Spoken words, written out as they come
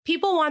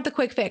people want the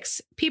quick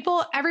fix.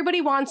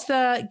 Everybody wants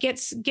the get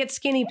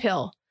skinny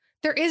pill.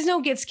 There is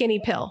no get skinny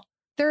pill.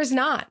 There is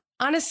not.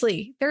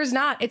 Honestly, there's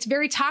not. It's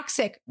very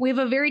toxic. We have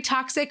a very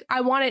toxic,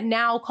 I want it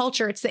now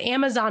culture. It's the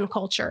Amazon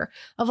culture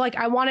of like,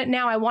 I want it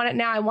now. I want it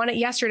now. I want it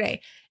yesterday.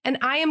 And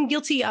I am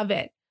guilty of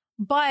it.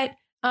 But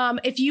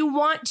if you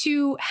want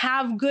to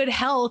have good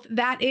health,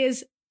 that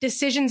is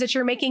decisions that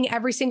you're making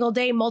every single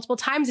day, multiple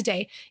times a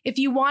day. If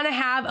you want to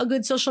have a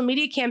good social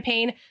media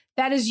campaign,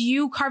 that is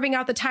you carving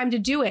out the time to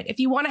do it. If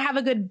you want to have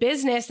a good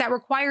business, that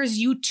requires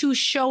you to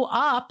show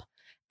up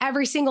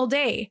every single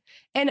day.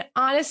 And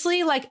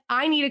honestly, like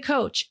I need a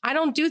coach. I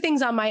don't do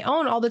things on my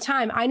own all the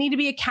time. I need to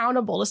be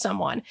accountable to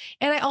someone.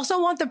 And I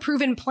also want the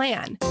proven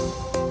plan.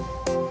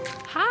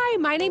 Hi,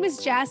 my name is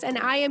Jess, and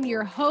I am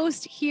your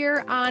host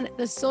here on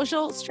the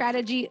Social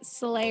Strategy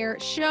Slayer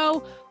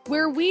Show,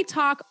 where we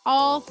talk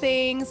all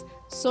things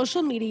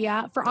social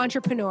media for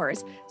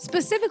entrepreneurs.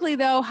 Specifically,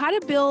 though, how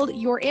to build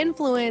your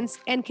influence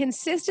and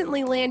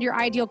consistently land your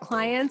ideal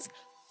clients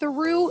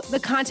through the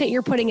content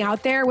you're putting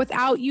out there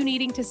without you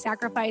needing to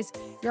sacrifice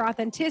your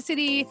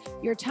authenticity,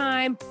 your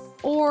time,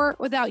 or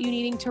without you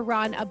needing to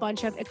run a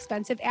bunch of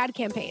expensive ad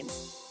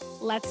campaigns.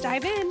 Let's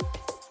dive in.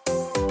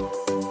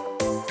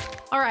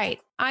 All right.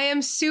 I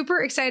am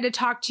super excited to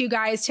talk to you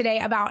guys today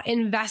about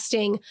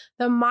investing,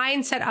 the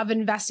mindset of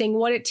investing,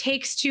 what it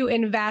takes to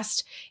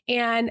invest,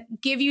 and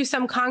give you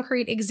some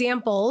concrete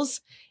examples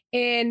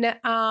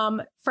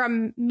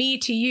from me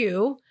to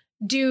you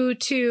due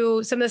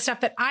to some of the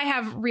stuff that I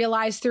have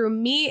realized through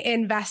me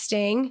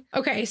investing.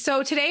 Okay,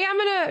 so today I'm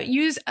going to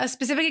use a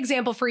specific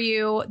example for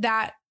you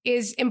that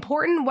is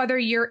important whether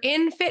you're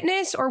in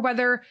fitness or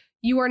whether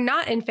you are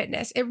not in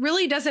fitness. It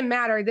really doesn't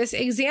matter. This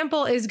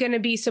example is going to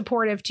be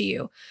supportive to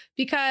you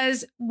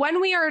because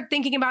when we are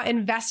thinking about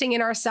investing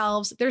in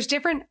ourselves, there's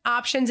different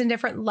options and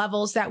different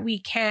levels that we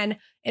can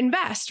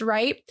invest,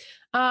 right?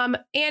 And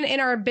in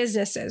our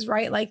businesses,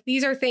 right? Like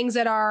these are things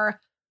that are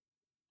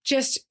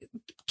just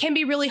can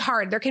be really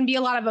hard. There can be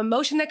a lot of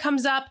emotion that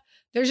comes up.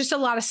 There's just a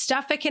lot of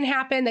stuff that can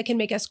happen that can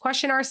make us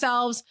question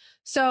ourselves.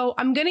 So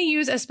I'm going to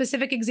use a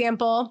specific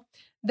example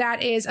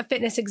that is a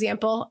fitness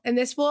example. And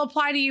this will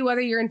apply to you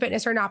whether you're in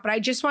fitness or not. But I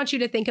just want you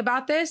to think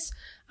about this.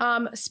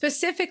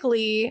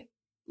 Specifically,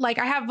 like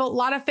I have a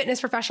lot of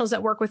fitness professionals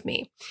that work with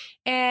me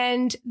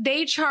and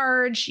they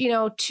charge,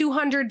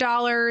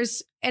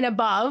 $200 and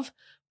above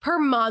per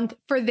month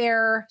for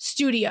their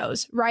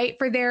studios, right?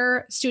 For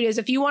their studios.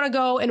 If you want to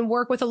go and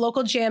work with a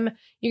local gym,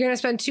 you're going to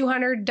spend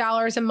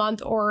 $200 a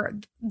month or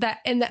that,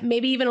 and that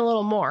maybe even a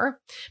little more,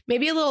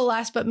 maybe a little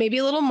less, but maybe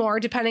a little more,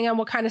 depending on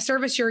what kind of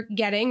service you're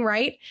getting,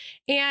 right?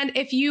 And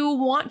if you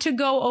want to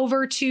go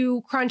over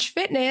to Crunch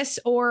Fitness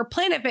or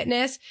Planet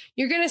Fitness,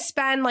 you're going to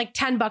spend like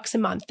 $10 a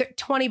month,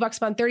 $20 a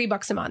month,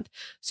 $30 a month.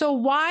 So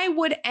why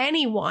would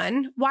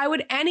anyone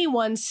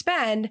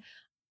spend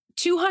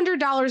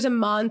 $200 a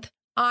month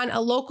on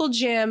a local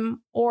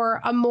gym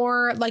or a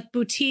more like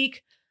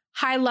boutique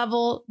high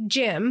level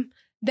gym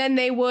than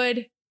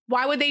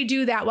why would they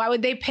do that? Why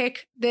would they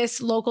pick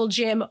this local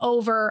gym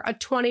over a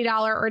 $20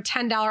 or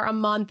 $10 a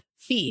month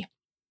fee?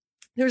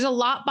 There's a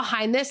lot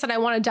behind this that I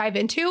want to dive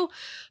into,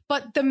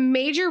 but the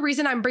major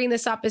reason I'm bringing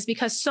this up is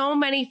because so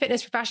many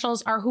fitness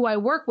professionals are who I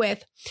work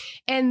with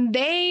and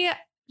they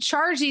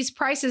charge these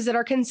prices that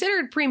are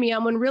considered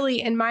premium when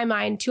really, in my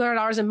mind,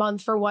 $200 a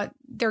month for what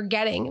they're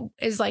getting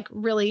is like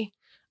really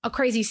a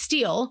crazy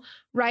steal,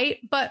 right?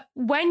 But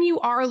when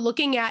you are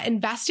looking at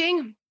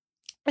investing,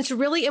 it's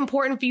really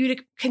important for you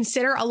to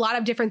consider a lot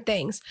of different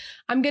things.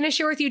 I'm going to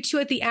share with you too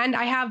at the end.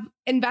 I have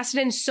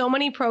invested in so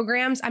many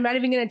programs. I'm not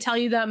even going to tell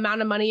you the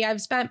amount of money I've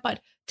spent, but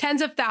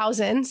tens of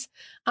thousands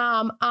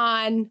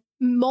on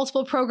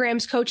multiple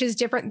programs, coaches,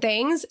 different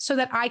things so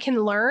that I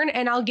can learn.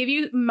 And I'll give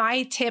you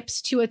my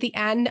tips too at the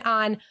end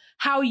on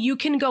how you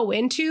can go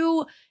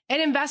into an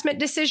investment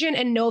decision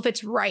and know if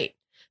it's right.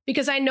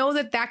 Because I know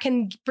that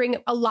can bring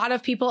a lot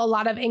of people a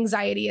lot of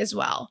anxiety as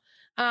well.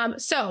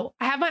 So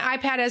I have my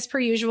iPad as per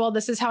usual.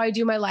 This is how I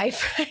do my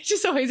life. I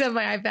just always have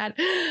my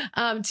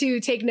iPad to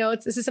take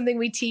notes. This is something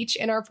we teach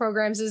in our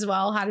programs as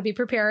well, how to be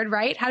prepared,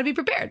 right? How to be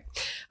prepared.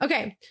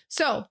 Okay,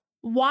 so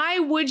why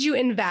would you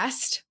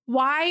invest?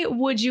 Why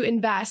would you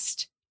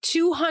invest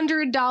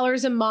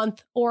 $200 a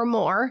month or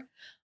more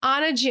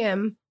on a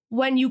gym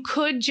when you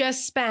could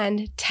just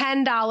spend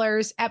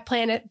 $10 at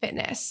Planet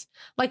Fitness?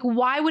 Like,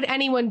 why would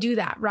anyone do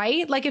that,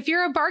 right? Like, if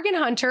you're a bargain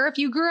hunter, if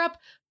you grew up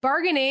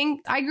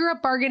bargaining, I grew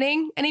up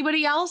bargaining.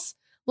 Anybody else?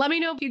 Let me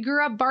know if you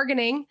grew up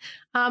bargaining.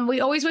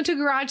 We always went to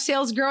garage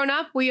sales growing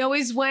up. We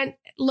always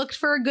looked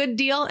for a good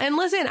deal. And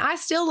listen, I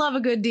still love a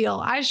good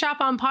deal. I shop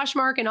on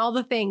Poshmark and all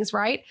the things,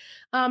 right?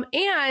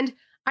 And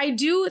I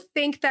do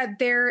think that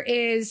there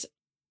is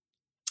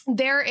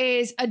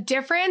a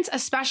difference,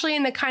 especially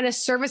in the kind of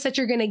service that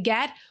you're going to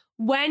get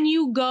when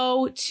you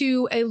go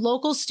to a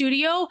local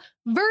studio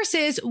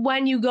versus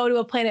when you go to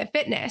a Planet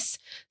Fitness.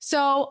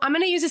 So I'm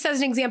going to use this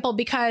as an example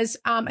because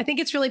I think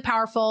it's really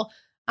powerful.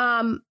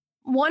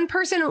 one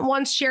person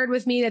once shared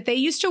with me that they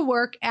used to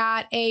work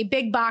at a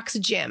big box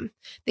gym.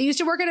 They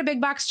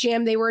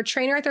were a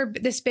trainer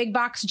at this big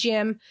box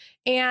gym.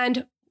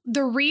 And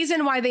the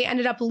reason why they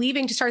ended up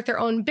leaving to start their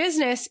own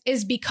business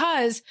is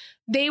because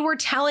they were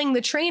telling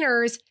the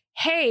trainers,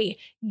 hey,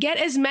 get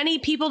as many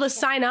people to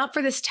sign up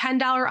for this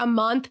 $10 a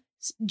month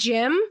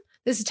gym,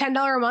 this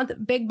 $10 a month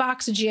big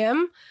box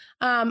gym.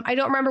 I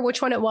don't remember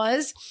which one it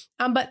was,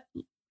 but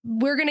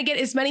we're going to get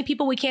as many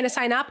people we can to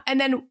sign up, and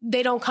then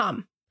they don't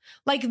come.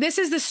 Like, this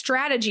is the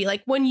strategy.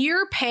 Like, when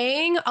you're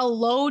paying a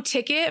low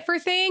ticket for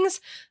things,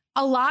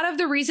 a lot of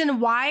the reason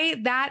why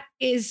that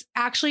is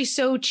actually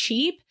so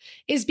cheap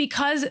is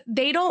because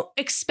they don't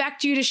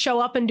expect you to show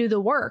up and do the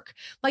work.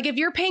 Like, if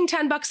you're paying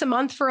 $10 a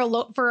month for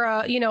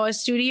a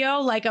studio,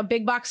 like a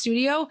big box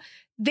studio,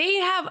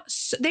 they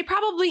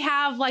probably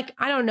have, like,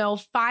 I don't know,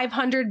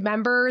 500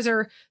 members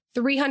or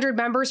 300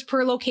 members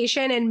per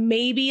location, and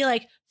maybe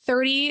like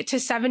 30 to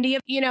 70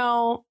 of,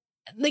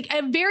 like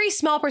a very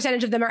small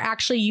percentage of them are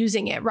actually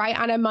using it, right,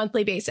 on a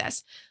monthly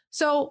basis.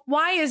 So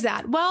why is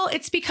that? Well,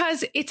 it's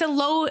because it's a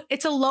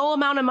low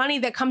amount of money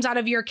that comes out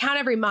of your account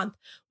every month.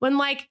 When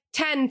like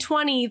 10,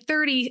 20,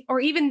 30, or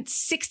even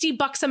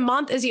 $60 a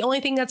month is the only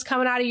thing that's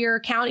coming out of your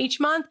account each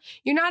month,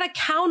 you're not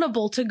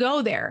accountable to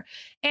go there.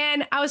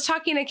 And I was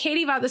talking to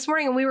Katie about this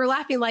morning, and we were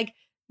laughing, like,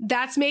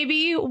 that's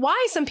maybe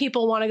why some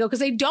people want to go, because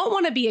they don't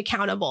want to be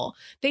accountable.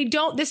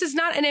 This is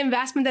not an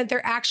investment that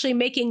they're actually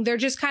making. They're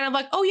just kind of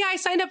like, oh yeah, I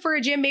signed up for a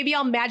gym. Maybe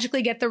I'll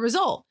magically get the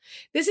result.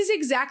 This is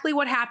exactly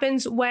what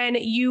happens when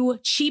you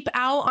cheap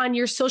out on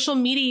your social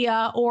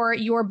media or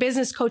your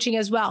business coaching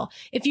as well.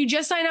 If you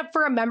just sign up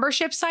for a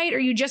membership site, or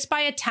you just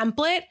buy a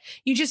template,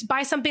 you just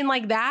buy something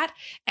like that,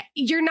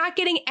 you're not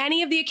getting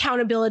any of the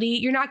accountability.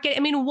 You're not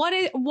getting,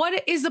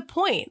 what is the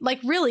point?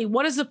 Like, really,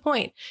 what is the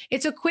point?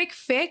 It's a quick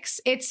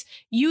fix. It's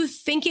you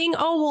thinking,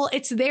 oh, well,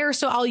 it's there,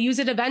 so I'll use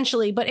it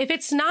eventually. But if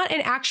it's not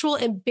an actual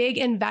big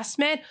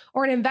investment,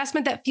 or an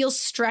investment that feels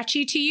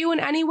stretchy to you in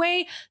any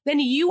way, then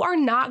you are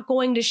not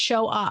going to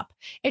show up.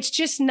 It's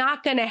just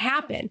not going to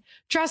happen.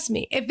 Trust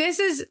me. If this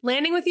is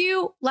landing with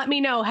you, let me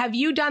know. Have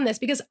you done this?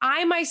 Because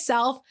I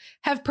myself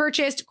have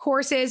purchased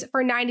courses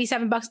for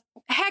 $97.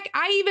 Heck,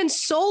 I even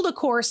sold a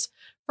course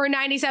for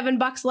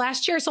 $97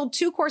 last year. I sold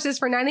 2 courses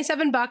for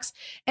 $97.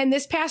 And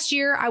this past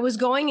year, I was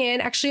going in,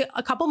 actually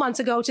a couple months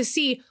ago, to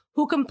see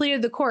who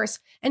completed the course.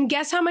 And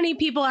guess how many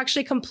people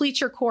actually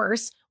complete your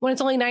course when it's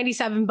only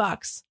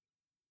 $97?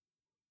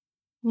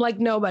 Like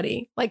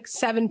nobody, like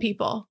 7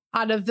 people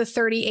out of the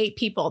 38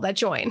 people that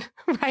join,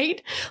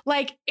 right?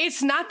 Like,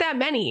 it's not that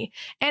many.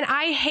 And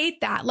I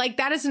hate that. Like,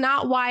 that is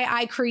not why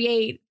I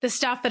create the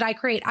stuff that I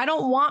create. I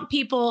don't want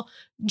people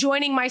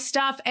joining my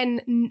stuff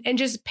and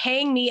just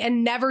paying me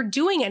and never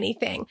doing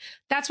anything.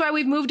 That's why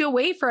we've moved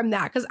away from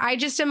that. Because I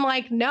just am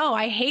like, no,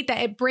 I hate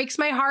that. It breaks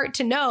my heart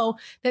to know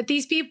that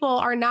these people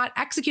are not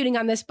executing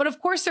on this. But of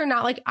course they're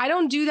not. Like, I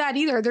don't do that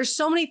either. There's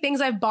so many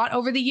things I've bought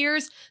over the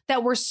years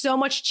that were so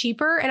much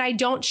cheaper, and I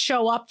don't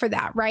show up for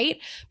that, right?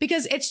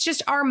 Because it's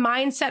just our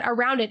mindset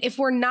around it. If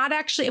we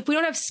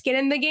don't have skin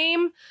in the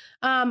game,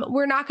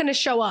 we're not going to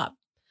show up.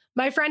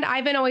 My friend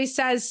Ivan always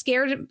says,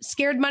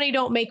 scared money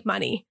don't make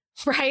money.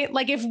 Right?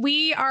 Like, if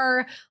we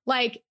are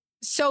like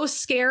so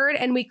scared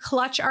and we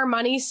clutch our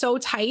money so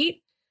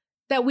tight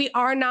that we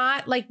are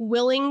not like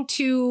willing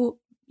to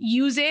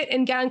use it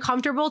and get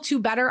uncomfortable to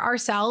better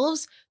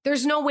ourselves,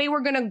 there's no way we're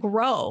going to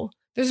grow.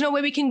 There's no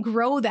way we can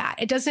grow that.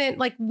 It doesn't,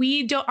 like,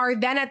 we are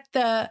then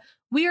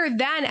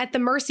at the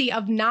mercy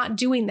of not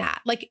doing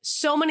that. Like,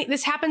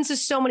 this happens to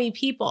so many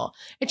people.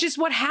 It's just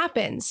what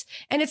happens.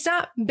 And it's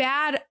not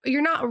bad.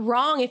 You're not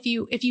wrong if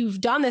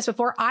you've done this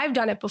before. I've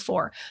done it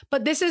before.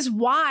 But this is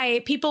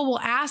why people will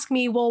ask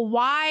me, well,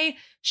 why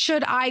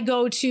should I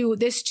go to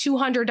this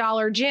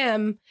 $200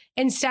 gym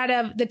instead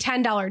of the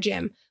 $10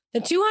 gym?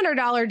 The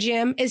 $200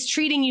 gym is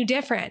treating you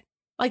different.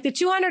 Like, the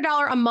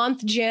 $200 a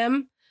month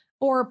gym,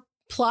 or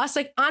plus,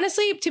 like,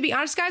 honestly, to be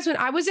honest, guys, when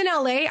I was in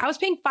LA, I was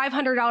paying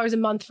 $500 a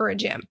month for a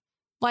gym.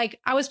 Like,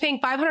 I was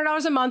paying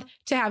 $500 a month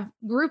to have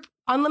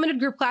unlimited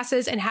group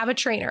classes and have a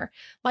trainer.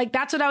 Like,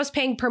 that's what I was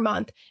paying per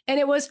month. And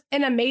it was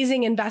an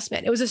amazing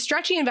investment. It was a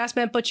stretchy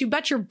investment, but you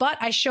bet your butt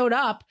I showed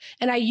up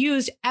and I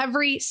used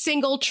every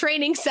single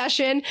training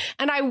session,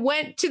 and I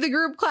went to the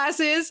group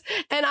classes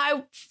and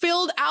I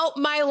filled out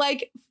my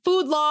like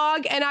food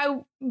log, and I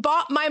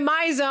bought my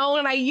MyZone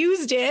and I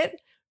used it.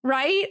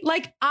 Right?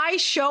 Like, I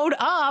showed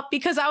up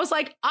because I was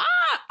like,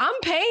 I'm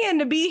paying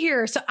to be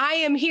here, so I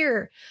am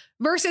here.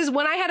 Versus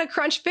when I had a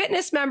Crunch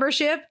Fitness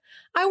membership,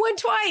 I went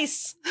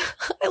twice.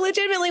 I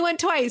legitimately went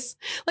twice.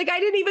 Like, I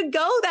didn't even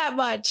go that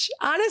much,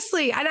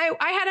 honestly. And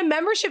I had a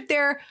membership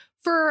there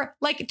for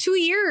like 2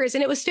 years,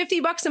 and it was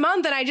 $50 a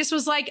month. And I just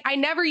was like, I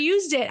never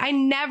used it.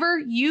 And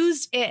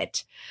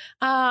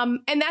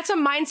that's a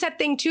mindset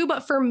thing too.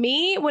 But for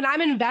me, when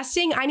I'm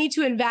investing, I need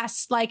to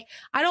invest. Like,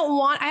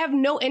 I have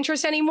no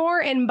interest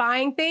anymore in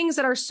buying things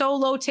that are so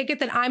low ticket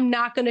that I'm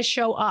not going to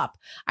show up.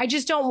 I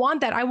just don't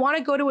want that. I want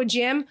to go to a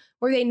gym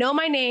where they know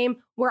my name,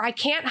 where I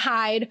can't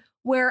hide,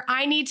 where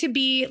I need to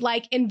be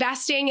like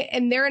investing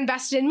and they're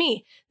invested in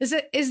me. This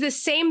is the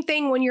same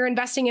thing when you're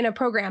investing in a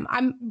program.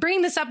 I'm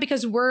bringing this up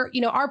because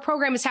our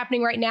program is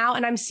happening right now,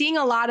 and I'm seeing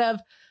a lot of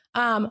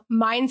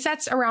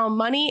mindsets around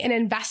money and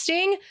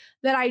investing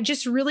that I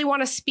just really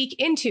want to speak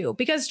into,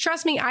 because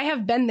trust me, I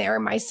have been there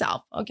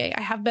myself. Okay.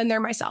 I have been there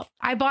myself.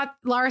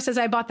 Laura says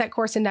I bought that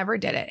course and never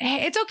did it.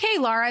 Hey, it's okay,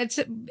 Laura.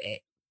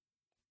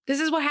 This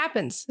is what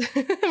happens,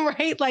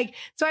 right? Like,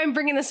 so I'm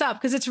bringing this up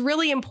because it's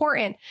really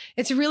important.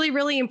 It's really,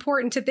 really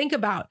important to think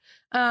about,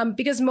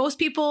 because most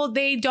people,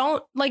 they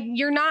don't like,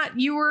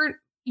 you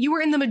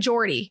were in the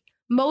majority.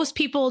 Most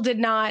people did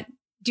not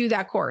do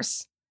that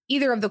course,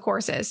 either of the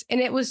courses. And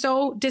it was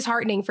so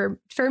disheartening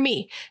for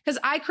me, because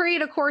I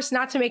created a course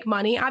not to make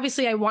money.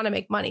 Obviously I want to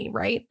make money,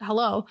 right?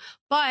 Hello.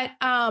 But,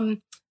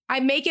 I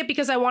make it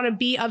because I want to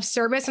be of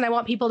service and I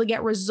want people to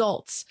get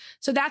results.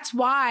 So that's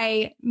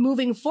why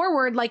moving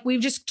forward, like we've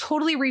just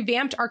totally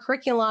revamped our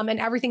curriculum and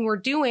everything we're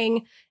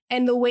doing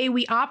and the way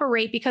we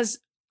operate, because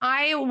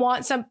I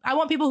want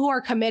people who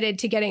are committed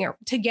to getting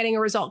a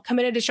result,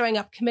 committed to showing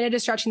up, committed to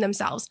stretching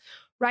themselves,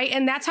 right?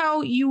 And that's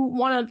how you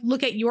want to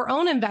look at your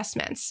own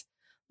investments,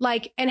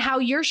 like, and how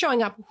you're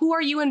showing up. Who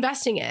are you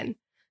investing in?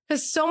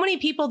 Because so many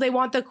people, they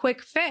want the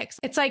quick fix.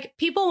 It's like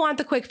people want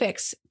the quick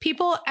fix.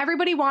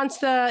 Everybody wants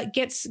the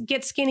get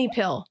skinny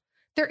pill.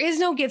 There is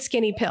no get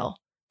skinny pill.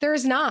 There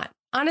is not.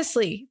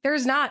 Honestly,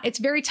 there's not. It's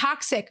very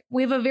toxic.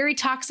 We have a very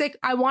toxic,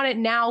 I want it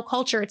now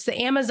culture. It's the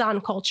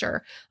Amazon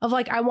culture of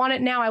like, I want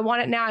it now. I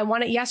want it now. I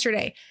want it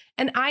yesterday.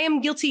 And I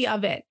am guilty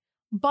of it.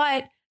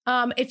 But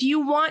if you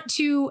want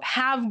to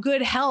have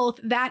good health,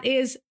 that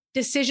is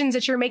decisions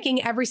that you're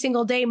making every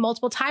single day,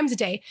 multiple times a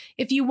day.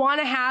 If you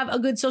want to have a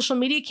good social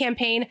media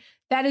campaign,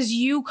 that is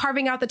you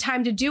carving out the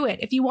time to do it.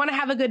 If you want to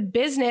have a good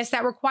business,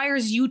 that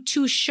requires you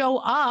to show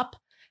up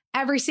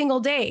every single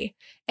day.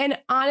 And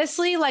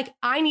honestly, like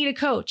I need a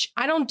coach.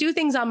 I don't do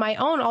things on my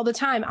own all the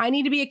time. I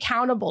need to be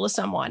accountable to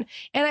someone.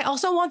 And I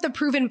also want the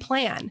proven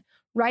plan,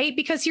 right?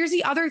 Because here's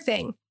the other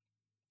thing.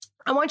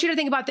 I want you to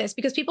think about this,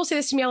 because people say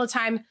this to me all the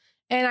time.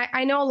 And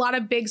I know a lot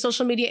of big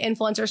social media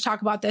influencers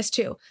talk about this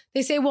too.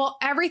 They say, well,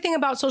 everything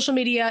about social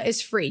media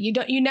is free.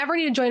 You never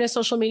need to join a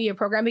social media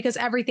program because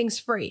everything's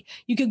free.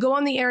 You could go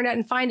on the internet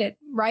and find it,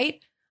 right?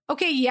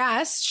 Okay,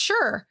 yes,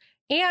 sure.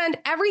 And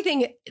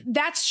everything,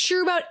 that's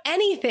true about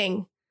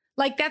anything.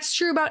 Like that's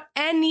true about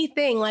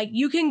anything. Like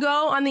you can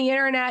go on the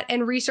internet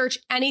and research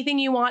anything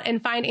you want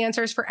and find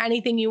answers for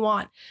anything you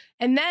want.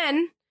 And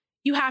then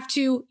you have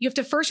to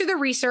first do the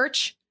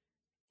research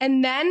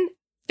and then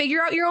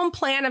figure out your own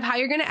plan of how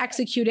you're going to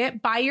execute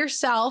it by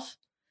yourself.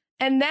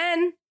 And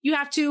then you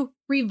have to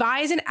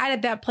revise and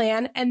edit that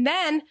plan. And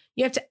then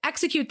you have to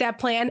execute that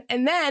plan.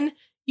 And then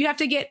you have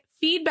to get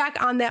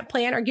feedback on that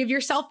plan or give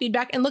yourself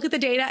feedback and look at the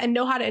data and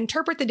know how to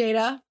interpret the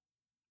data.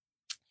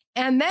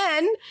 And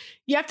then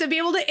you have to be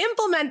able to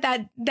implement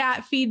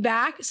that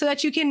feedback so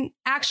that you can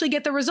actually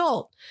get the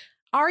result.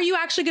 Are you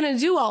actually going to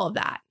do all of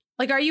that?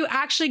 Like, are you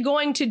actually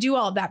going to do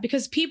all of that?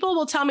 Because people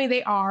will tell me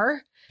they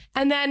are,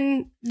 and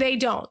then they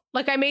don't.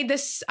 Like I made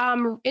this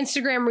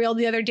Instagram reel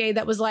the other day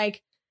that was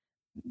like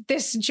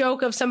this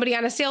joke of somebody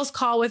on a sales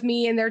call with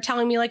me, and they're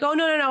telling me like, oh,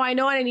 no, I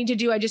know what I need to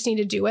do. I just need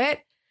to do it.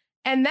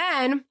 And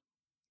then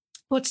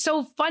what's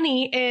so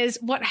funny is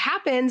what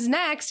happens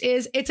next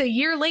is it's a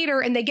year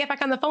later and they get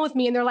back on the phone with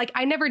me and they're like,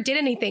 I never did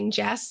anything,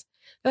 Jess.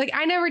 They're like,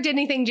 I never did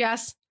anything,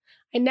 Jess.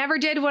 I never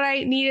did what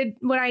I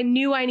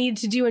knew I needed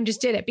to do and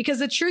just did it. Because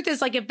the truth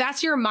is, like, if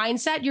that's your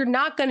mindset, you're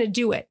not going to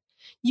do it.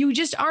 You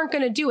just aren't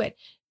going to do it.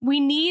 We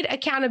need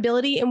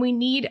accountability, and we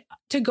need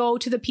to go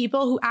to the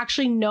people who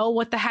actually know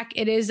what the heck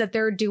it is that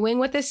they're doing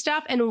with this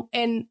stuff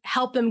and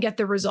help them get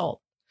the result.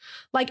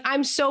 Like,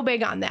 I'm so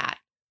big on that.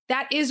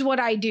 That is what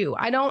I do.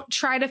 I don't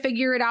try to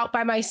figure it out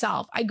by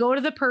myself. I go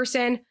to the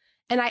person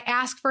and I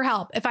ask for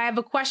help. If I have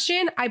a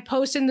question, I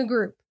post in the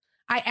group.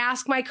 I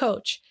ask my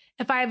coach.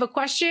 If I have a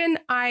question,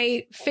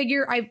 I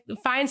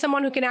find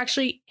someone who can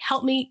actually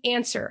help me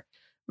answer,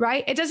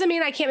 right? It doesn't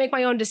mean I can't make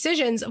my own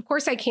decisions. Of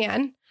course I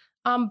can.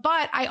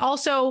 But I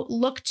also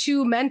look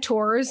to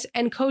mentors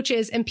and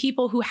coaches and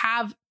people who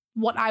have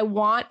what I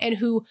want and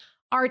who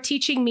are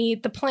teaching me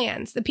the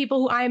plans, the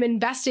people who I am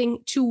investing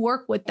to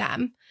work with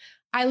them.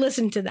 I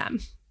listen to them,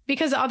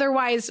 because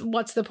otherwise,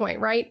 what's the point,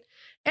 right?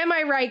 Am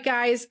I right,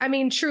 guys? I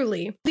mean,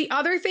 truly. The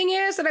other thing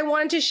is that I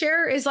wanted to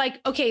share is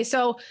like, okay,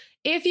 so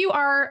if you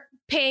are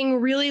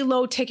paying really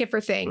low ticket for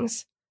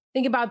things,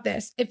 think about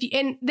this.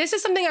 And this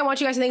is something I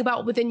want you guys to think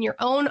about within your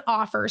own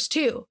offers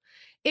too.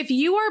 If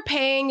you are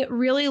paying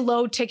really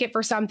low ticket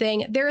for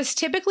something, there is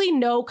typically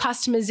no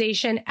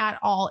customization at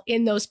all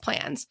in those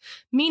plans,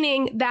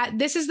 meaning that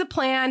this is the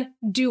plan,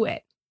 do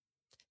it.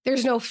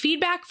 There's no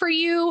feedback for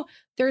you.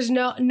 There's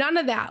none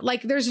of that.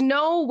 Like, there's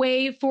no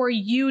way for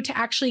you to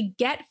actually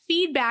get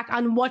feedback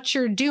on what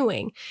you're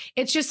doing.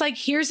 It's just like,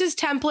 here's this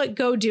template,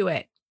 go do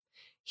it.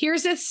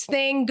 Here's this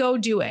thing, go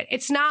do it.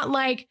 It's not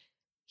like,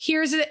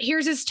 here's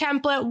this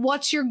template.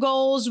 What's your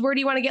goals? Where do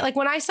you want to get? Like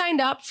when I signed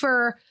up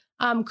for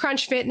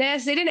Crunch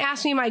Fitness, they didn't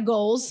ask me my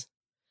goals.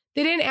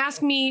 They didn't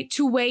ask me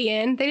to weigh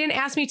in. They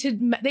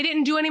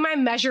didn't do any of my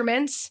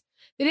measurements.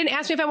 They didn't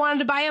ask me if I wanted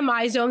to buy a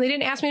MyZone. They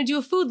didn't ask me to do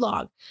a food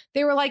log.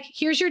 They were like,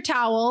 here's your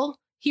towel.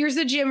 Here's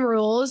the gym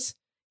rules.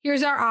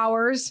 Here's our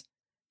hours.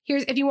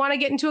 Here's, if you want to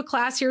get into a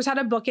class, here's how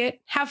to book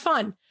it. Have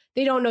fun.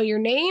 They don't know your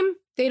name.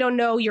 They don't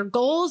know your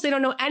goals. They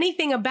don't know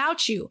anything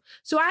about you.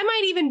 So I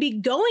might even be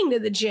going to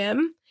the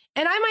gym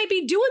and I might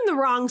be doing the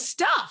wrong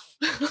stuff.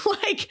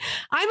 Like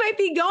I might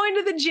be going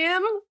to the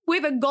gym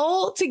with a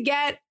goal to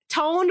get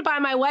toned by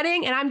my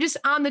wedding and I'm just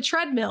on the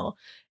treadmill.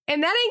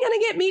 And that ain't going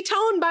to get me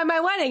toned by my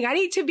wedding. I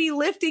need to be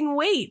lifting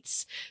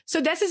weights. So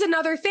this is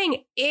another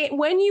thing.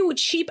 When you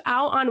cheap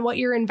out on what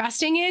you're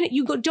investing in,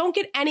 don't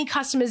get any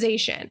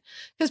customization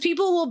because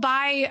people will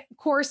buy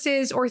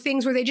courses or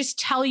things where they just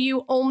tell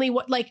you only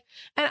what and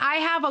I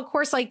have a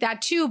course like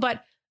that too.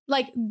 But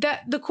like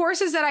the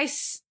courses that I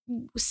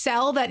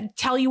sell that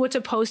tell you what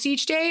to post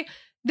each day,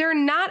 they're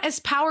not as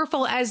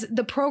powerful as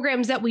the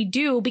programs that we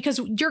do because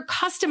you're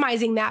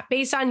customizing that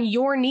based on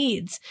your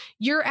needs.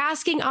 You're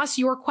asking us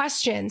your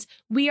questions.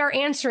 We are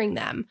answering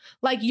them.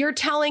 Like you're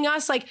telling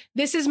us like,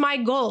 this is my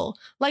goal.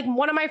 Like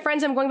one of my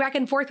friends I'm going back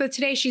and forth with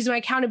today, she's my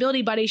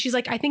accountability buddy. She's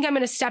like, I think I'm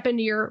going to step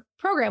into your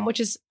program, which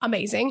is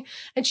amazing.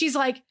 And she's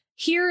like,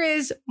 here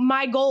is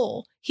my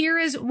goal. Here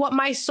is what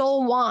my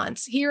soul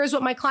wants. Here is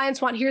what my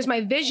clients want. Here's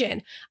my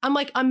vision. I'm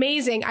like,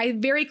 amazing. I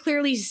very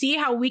clearly see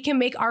how we can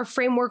make our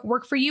framework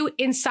work for you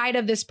inside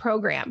of this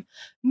program.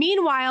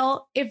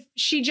 Meanwhile, if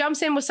she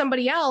jumps in with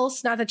somebody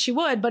else, not that she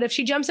would, but if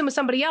she jumps in with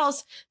somebody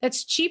else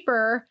that's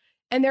cheaper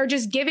and they're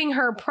just giving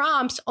her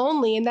prompts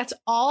only, and that's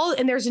all,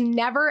 and there's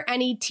never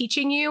any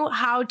teaching you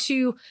how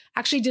to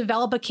actually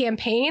develop a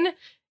campaign,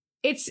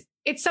 it's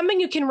something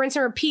you can rinse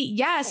and repeat,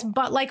 yes,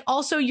 but like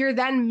also you're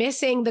then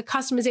missing the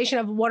customization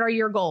of what are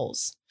your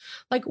goals?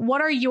 Like, what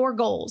are your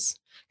goals?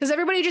 Because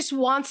everybody just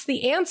wants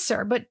the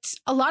answer, but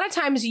a lot of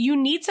times you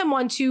need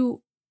someone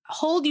to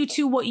hold you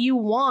to what you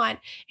want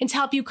and to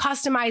help you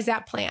customize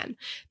that plan.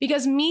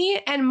 Because me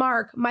and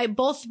Mark might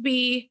both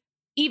be,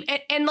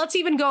 and let's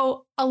even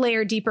go a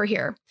layer deeper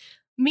here.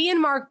 Me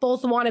and Mark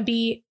both want to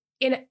be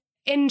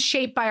in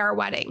shape by our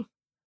wedding.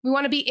 We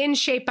want to be in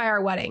shape by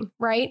our wedding,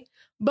 right?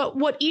 But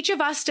what each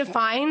of us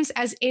defines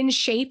as in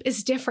shape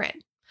is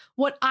different.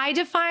 What I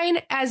define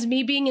as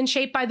me being in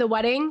shape by the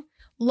wedding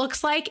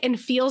looks like and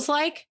feels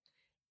like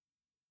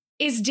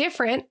is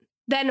different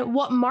than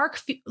what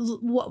Mark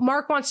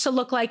wants to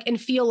look like and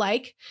feel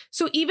like.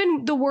 So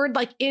even the word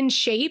like in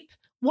shape,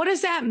 what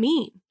does that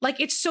mean? Like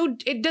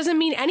it doesn't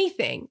mean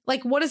anything.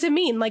 Like what does it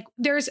mean? Like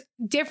there's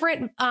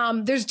different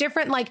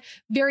like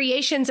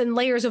variations and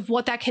layers of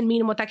what that can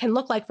mean and what that can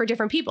look like for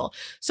different people.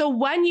 So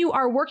when you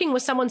are working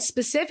with someone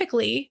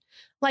specifically,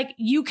 like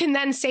you can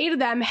then say to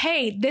them,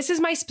 hey, this is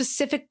my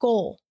specific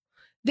goal.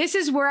 This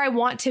is where I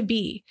want to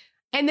be.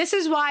 And this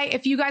is why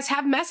if you guys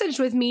have messaged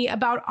with me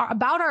about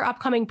our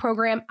upcoming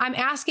program, I'm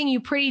asking you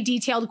pretty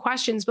detailed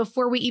questions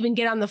before we even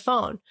get on the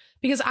phone,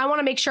 because I want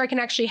to make sure I can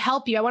actually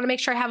help you. I want to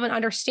make sure I have an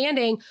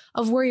understanding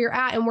of where you're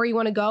at and where you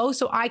want to go,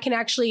 so I can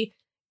actually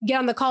get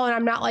on the call and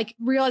I'm not like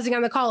realizing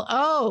on the call,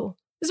 oh,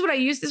 this is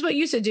what you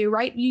used to do,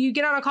 right? You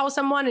get on a call with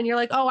someone and you're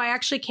like, oh, I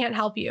actually can't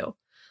help you.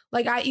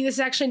 Like this is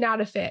actually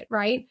not a fit,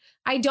 right?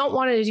 I don't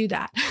want to do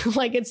that.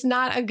 Like it's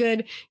not a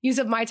good use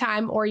of my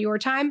time or your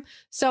time.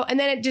 So, and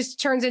then it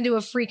just turns into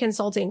a free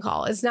consulting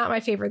call. It's not my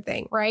favorite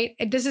thing, right?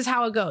 This is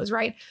how it goes,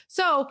 right?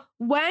 So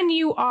when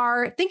you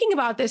are thinking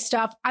about this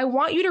stuff, I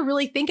want you to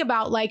really think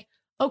about like,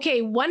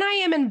 okay, when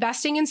I am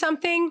investing in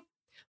something,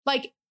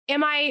 like,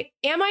 am I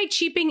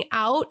cheaping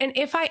out? And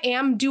if I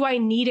am, do I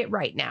need it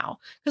right now?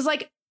 Because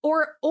like,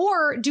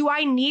 or do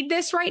I need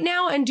this right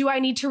now? And do I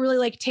need to really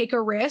like take a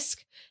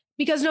risk?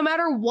 Because no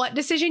matter what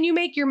decision you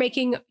make, you're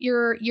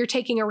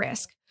taking a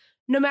risk.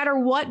 No matter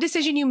what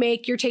decision you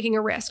make, you're taking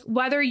a risk.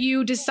 Whether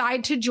you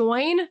decide to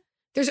join,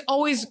 there's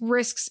always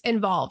risks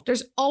involved.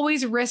 There's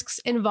always risks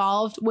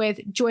involved with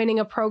joining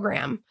a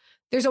program.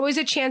 There's always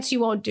a chance you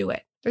won't do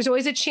it. There's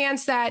always a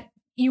chance that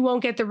you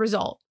won't get the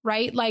result,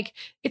 right? Like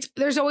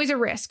there's always a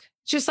risk.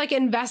 Just like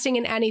investing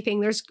in anything,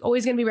 there's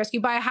always going to be risk.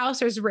 You buy a house,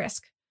 there's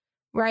risk,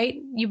 right?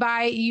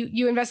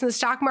 You invest in the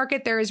stock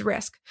market, there is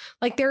risk.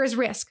 Like there is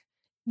risk.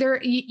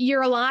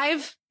 You're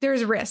alive,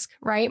 there's risk,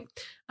 right?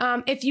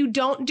 If you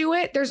don't do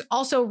it, there's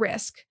also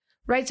risk,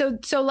 right?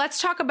 So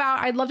let's talk about,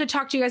 I'd love to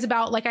talk to you guys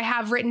about, like I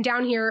have written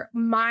down here,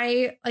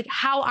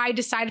 how I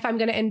decide if I'm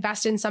going to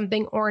invest in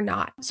something or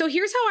not. So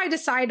here's how I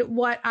decide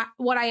what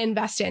I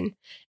invest in.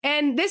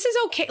 And this is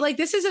okay. Like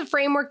this is a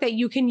framework that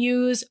you can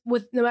use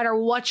with no matter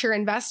what you're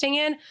investing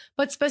in,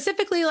 but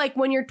specifically like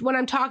when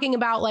I'm talking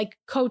about like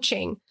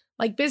coaching,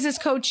 like business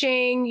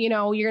coaching, you're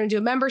going to do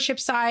a membership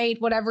site,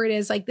 whatever it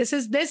is. Like this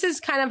is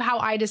kind of how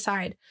I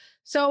decide.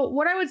 So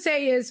what I would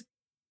say is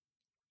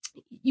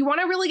you want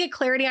to really get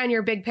clarity on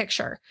your big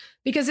picture,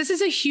 because this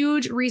is a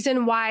huge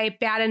reason why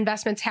bad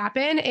investments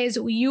happen is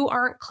you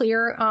aren't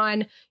clear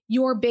on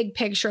your big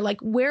picture.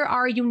 Like where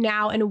are you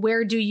now and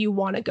where do you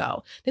want to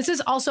go? This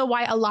is also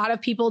why a lot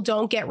of people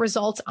don't get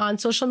results on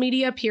social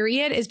media,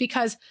 period, is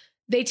because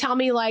they tell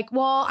me like,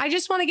 well, I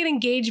just want to get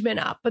engagement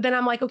up. But then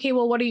I'm like, okay,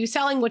 well, what are you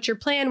selling? What's your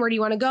plan? Where do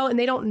you want to go? And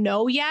they don't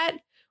know yet,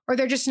 or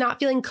they're just not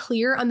feeling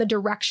clear on the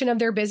direction of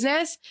their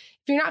business.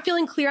 If you're not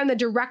feeling clear on the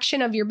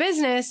direction of your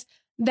business,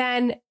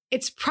 then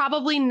it's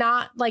probably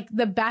not like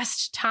the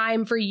best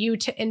time for you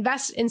to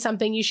invest in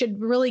something. You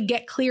should really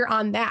get clear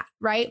on that,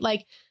 right?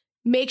 Like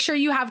make sure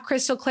you have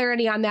crystal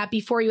clarity on that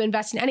before you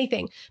invest in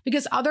anything.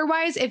 Because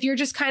otherwise, if you're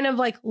just kind of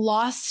like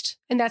lost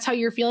and that's how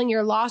you're feeling,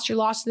 you're lost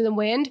in the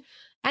wind,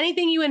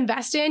 anything you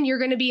invest in, you're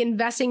going to be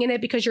investing in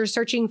it because you're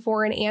searching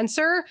for an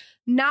answer,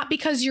 not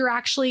because you're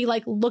actually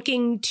like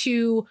looking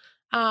to,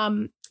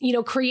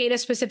 create a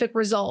specific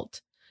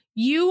result.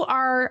 You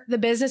are the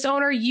business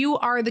owner. You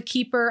are the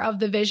keeper of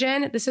the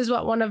vision. This is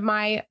what one of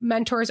my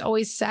mentors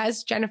always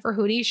says, Jennifer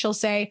Hootie. She'll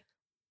say,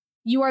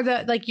 you are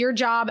your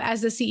job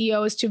as the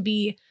CEO is to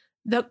be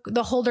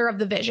the holder of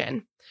the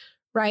vision,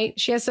 right?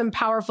 She has some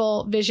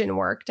powerful vision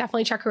work.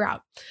 Definitely check her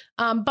out.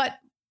 But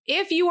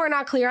if you are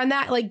not clear on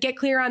that, like get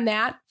clear on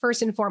that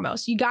first and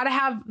foremost. You got to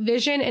have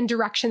vision and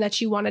direction that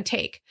you want to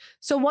take.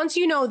 So once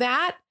you know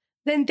that,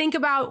 then think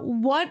about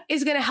what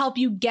is going to help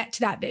you get to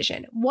that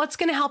vision. What's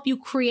going to help you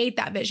create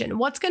that vision?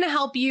 What's going to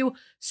help you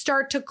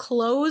start to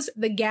close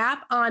the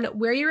gap on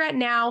where you're at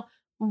now,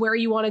 where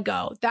you want to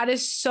go? That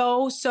is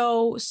so,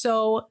 so,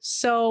 so,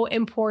 so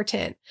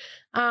important.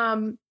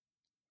 And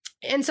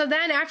so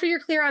then after you're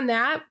clear on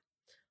that,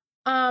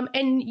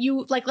 and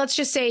you let's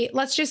just say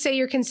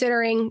you're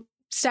considering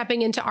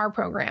stepping into our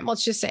program.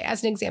 Let's just say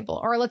as an example,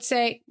 or let's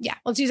use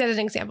that as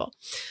an example.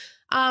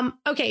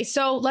 Okay,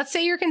 so let's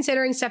say you're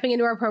considering stepping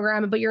into our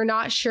program, but you're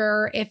not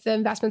sure if the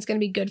investment's going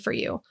to be good for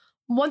you.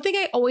 One thing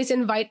I always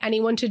invite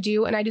anyone to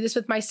do, and I do this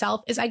with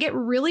myself, is I get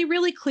really,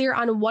 really clear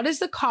on what is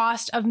the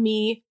cost of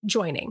me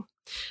joining.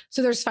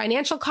 So there's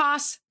financial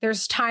costs,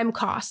 there's time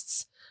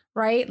costs,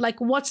 right? Like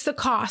what's the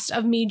cost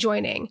of me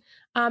joining?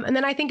 And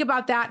then I think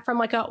about that from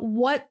like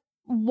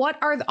what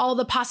are all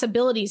the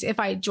possibilities if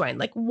I join?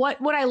 Like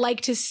what would I like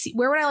to see?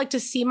 Where would I like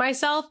to see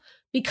myself?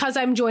 Because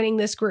I'm joining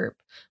this group,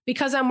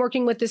 because I'm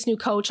working with this new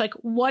coach, like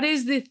what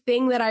is the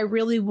thing that I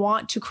really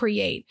want to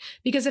create?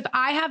 Because if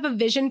I have a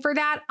vision for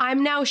that,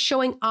 I'm now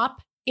showing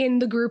up in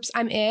the groups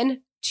I'm in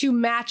to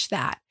match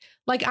that.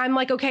 Like, I'm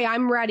like, okay,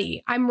 I'm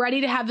ready. I'm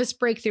ready to have this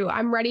breakthrough.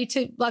 I'm ready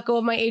to let go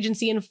of my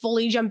agency and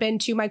fully jump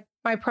into my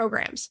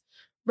programs,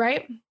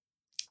 right?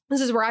 This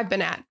is where I've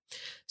been at.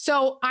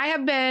 So I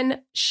have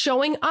been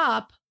showing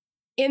up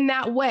in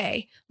that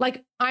way.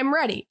 Like I'm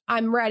ready.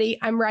 I'm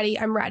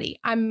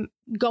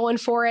going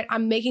for it.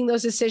 I'm making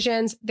those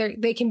decisions.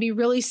 They can be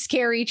really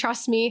scary,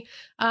 trust me.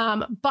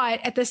 But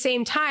at the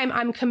same time,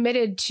 I'm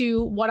committed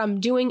to what I'm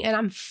doing and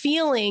I'm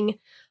feeling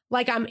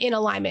like I'm in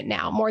alignment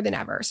now more than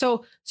ever.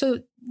 So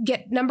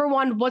get number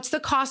one, what's the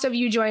cost of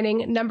you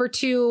joining? Number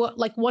two,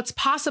 like what's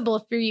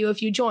possible for you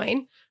if you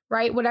join,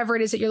 right? Whatever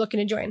it is that you're looking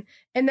to join.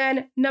 And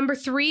then number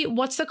three,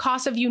 what's the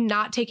cost of you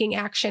not taking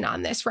action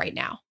on this right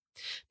now?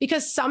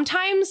 Because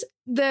sometimes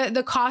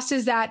the cost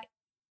is that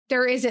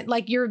there isn't,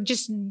 like, you're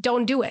just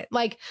don't do it.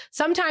 Like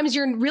sometimes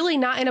you're really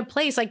not in a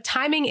place, like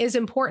timing is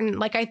important.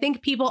 Like I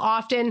think people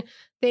often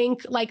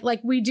think like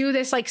we do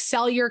this, like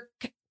sell your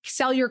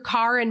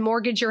car and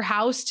mortgage your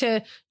house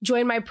to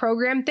join my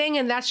program thing.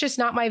 And that's just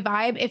not my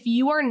vibe. If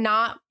you are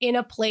not in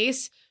a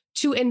place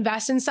to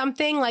invest in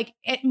something, like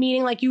it,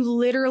 meaning like you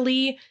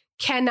literally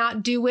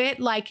cannot do it,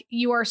 like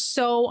you are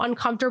so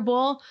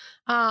uncomfortable,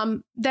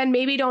 then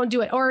maybe don't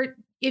do it. Or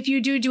if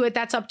you do it,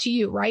 that's up to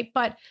you, right?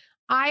 But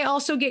I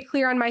also get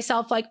clear on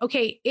myself, like,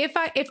 okay, if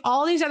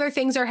all these other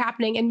things are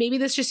happening and maybe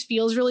this just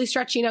feels really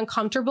stretchy and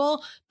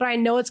uncomfortable, but I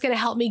know it's going to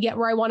help me get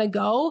where I want to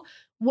go.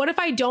 What if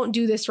I don't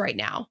do this right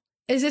now?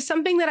 Is this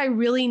something that I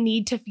really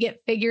need to get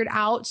figured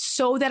out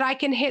so that I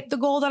can hit the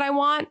goal that I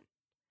want?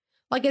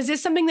 Like, is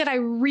this something that I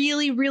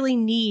really, really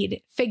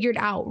need figured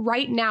out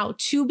right now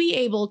to be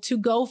able to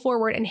go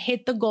forward and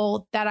hit the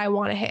goal that I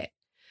want to hit?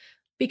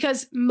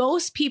 Because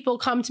most people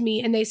come to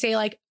me and they say,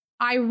 like,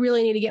 I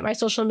really need to get my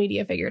social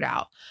media figured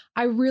out.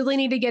 I really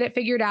need to get it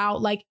figured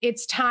out. Like,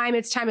 it's time.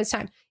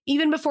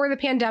 Even before the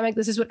pandemic,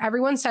 this is what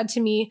everyone said to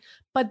me.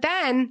 But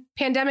then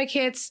pandemic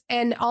hits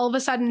and all of a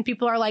sudden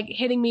people are like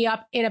hitting me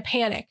up in a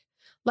panic.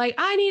 Like,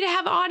 I need to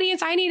have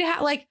audience. I need to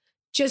have, like,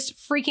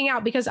 just freaking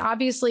out because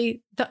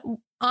obviously the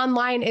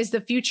online is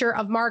the future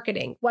of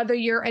marketing. Whether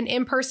you're an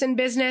in-person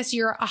business,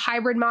 you're a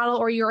hybrid model,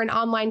 or you're an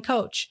online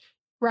coach,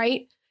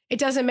 right? It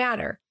doesn't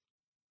matter.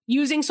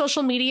 Using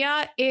social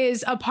media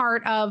is a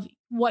part of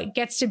what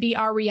gets to be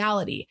our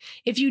reality.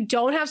 If you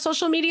don't have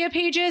social media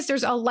pages,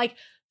 there's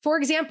for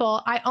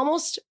example, how do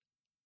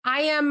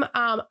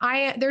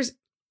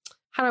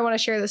I want to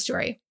share this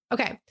story?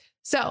 Okay.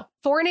 So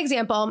for an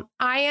example,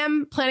 I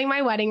am planning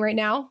my wedding right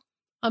now.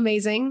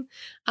 Amazing.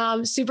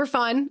 Super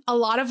fun. A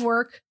lot of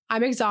work.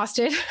 I'm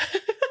exhausted.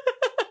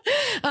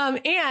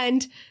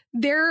 And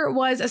there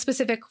was a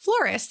specific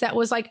florist that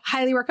was like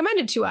highly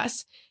recommended to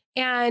us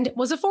and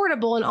was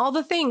affordable and all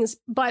the things.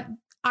 But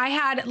I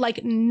had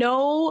like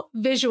no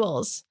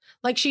visuals.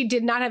 Like she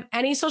did not have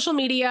any social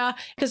media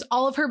because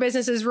all of her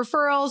business is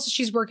referrals.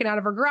 She's working out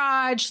of her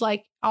garage,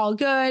 like all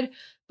good,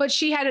 but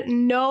she had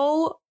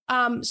no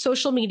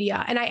social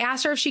media. And I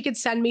asked her if she could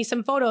send me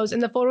some photos,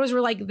 and the photos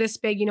were like this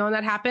big, when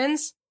that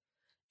happens.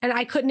 And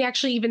I couldn't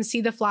actually even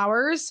see the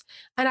flowers.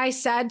 And I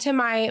said to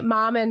my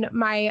mom and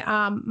my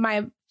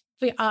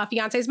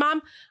fiance's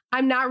mom,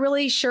 I'm not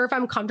really sure if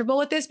I'm comfortable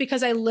with this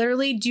because I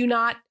literally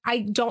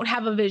don't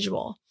have a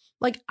visual.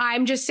 Like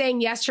I'm just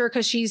saying yes to her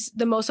because she's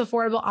the most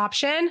affordable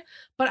option,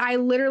 but I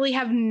literally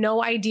have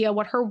no idea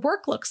what her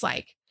work looks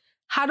like.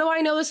 How do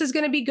I know this is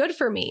going to be good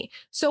for me?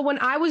 So when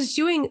I was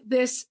doing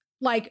this,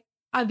 like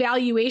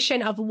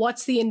evaluation of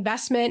what's the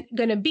investment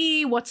going to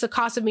be, what's the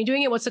cost of me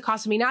doing it, what's the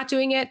cost of me not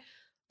doing it,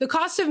 the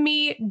cost of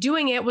me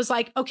doing it was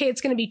like, okay,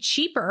 it's going to be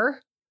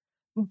cheaper,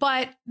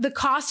 but the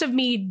cost of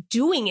me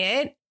doing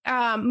it,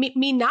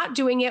 me not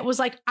doing it was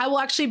like, I will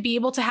actually be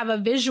able to have a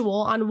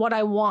visual on what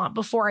I want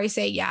before I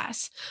say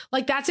yes.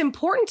 Like that's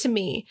important to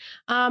me.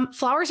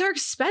 Flowers are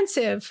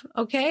expensive.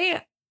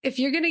 Okay. If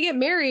you're going to get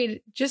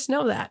married, just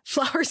know that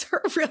flowers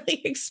are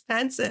really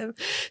expensive.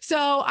 So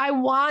I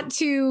want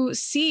to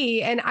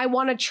see and I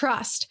want to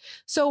trust.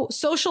 So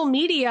social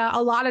media,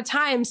 a lot of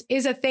times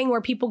is a thing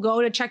where people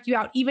go to check you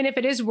out, even if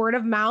it is word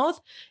of mouth.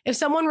 If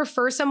someone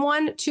refers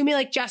someone to me,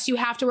 like, Jess, you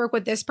have to work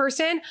with this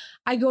person,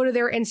 I go to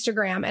their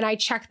Instagram and I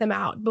check them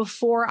out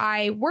before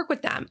I work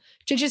with them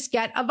to just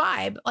get a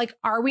vibe. Like,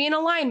 are we in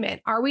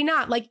alignment? Are we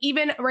not? Like,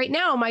 even right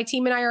now, my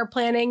team and I are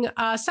planning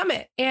a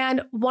summit.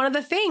 And one of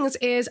the things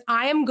is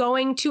I am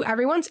going to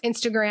everyone's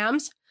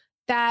Instagrams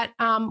that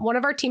one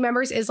of our team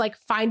members is like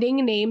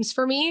finding names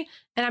for me.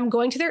 And I'm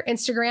going to their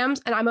Instagrams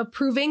and I'm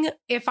approving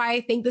if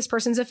I think this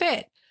person's a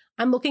fit.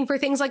 I'm looking for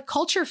things like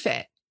culture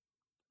fit.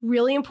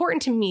 Really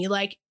important to me.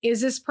 Like,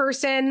 is this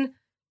person,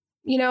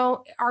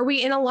 are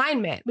we in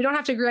alignment? We don't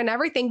have to agree on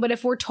everything, but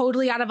if we're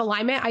totally out of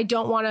alignment, I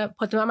don't want to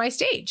put them on my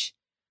stage.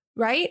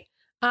 Right.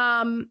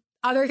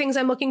 Other things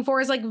I'm looking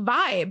for is like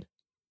vibe.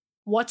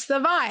 What's the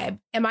vibe?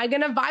 Am I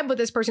going to vibe with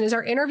this person? Is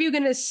our interview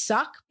going to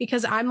suck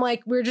because I'm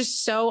like, we're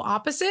just so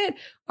opposite?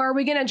 Or are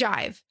we going to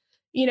jive?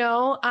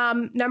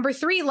 Number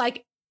 3,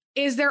 like,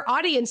 is their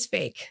audience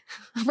fake?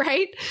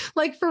 Right?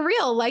 Like for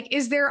real, like,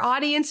 is their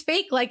audience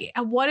fake? Like,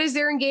 what does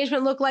their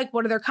engagement look like?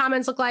 What do their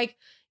comments look like?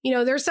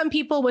 There's some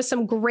people with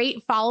some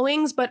great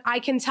followings, but I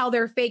can tell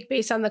they're fake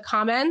based on the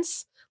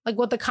comments, like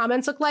what the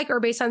comments look like, or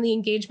based on the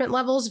engagement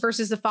levels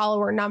versus the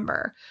follower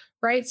number.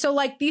 Right. So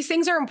like these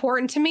things are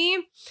important to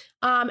me.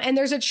 And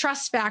there's a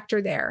trust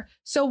factor there.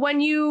 So when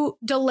you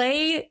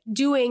delay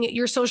doing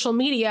your social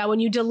media, when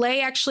you delay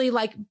actually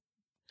like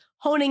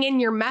honing in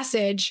your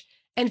message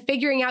and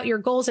figuring out your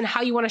goals and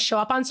how you want to show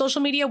up on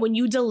social media, when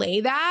you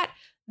delay that,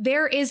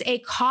 there is a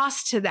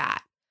cost to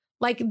that.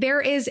 Like there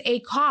is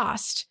a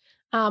cost.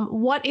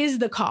 What is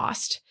the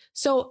cost?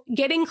 So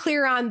getting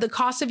clear on the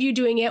cost of you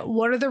doing it.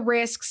 What are the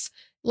risks?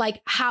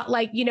 Like how,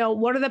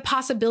 what are the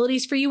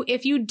possibilities for you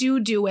if you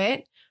do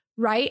it?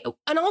 Right.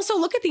 And also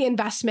look at the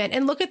investment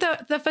and look at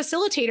the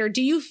facilitator.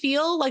 Do you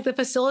feel like the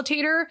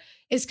facilitator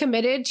is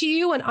committed to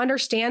you and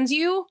understands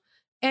you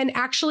and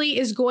actually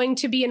is going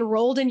to be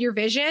enrolled in your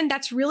vision?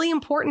 That's really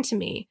important to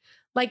me.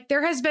 Like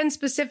there has been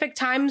specific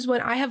times when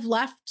I have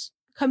left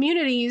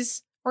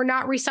communities or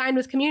not re-signed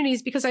with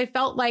communities because I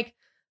felt like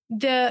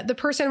the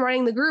person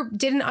running the group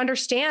didn't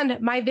understand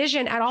my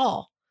vision at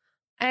all.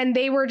 And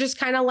they were just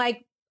kind of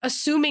like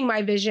assuming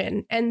my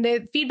vision, and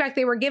the feedback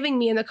they were giving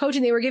me and the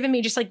coaching they were giving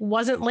me just like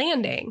wasn't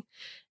landing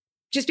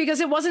just because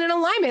it wasn't in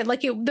alignment.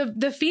 Like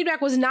the feedback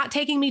was not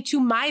taking me to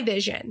my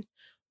vision.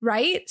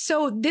 Right.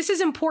 So this is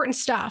important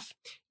stuff.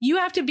 You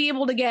have to be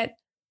able to get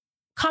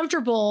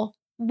comfortable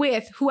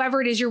with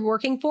whoever it is you're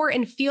working for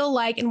and feel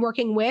like and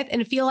working with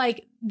and feel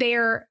like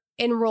they're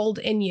enrolled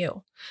in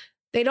you.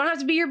 They don't have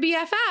to be your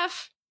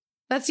BFF.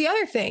 That's the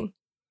other thing.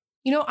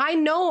 I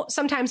know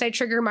sometimes I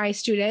trigger my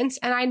students,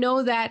 and I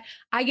know that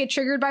I get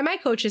triggered by my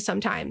coaches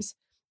sometimes.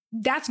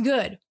 That's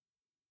good.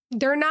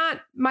 They're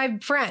not my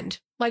friend.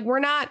 Like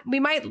we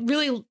might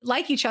really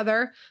like each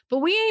other, but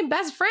we ain't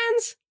best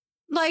friends.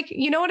 Like,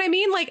 you know what I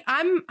mean? Like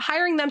I'm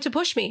hiring them to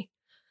push me.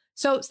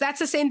 So that's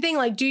the same thing.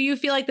 Like, do you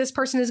feel like this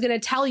person is going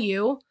to tell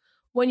you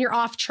when you're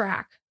off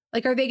track?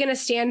 Like, are they going to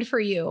stand for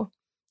you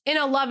in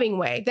a loving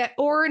way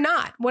or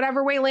not,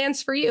 whatever way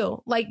lands for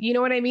you? Like, you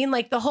know what I mean?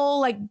 Like the whole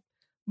like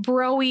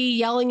bro-y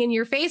yelling in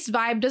your face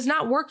vibe does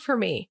not work for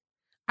me.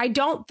 I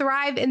don't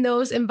thrive in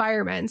those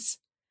environments,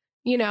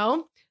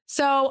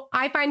 So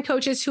I find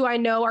coaches who I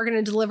know are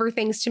going to deliver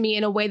things to me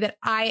in a way that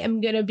I am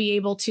going to be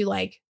able to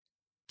like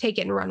take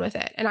it and run with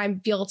it. And I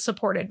feel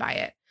supported by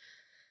it.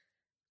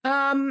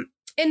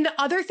 And the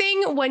other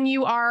thing, when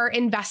you are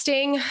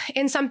investing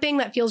in something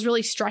that feels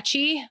really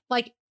stretchy,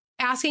 like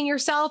asking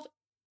yourself,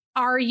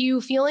 are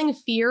you feeling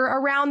fear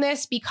around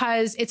this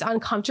because it's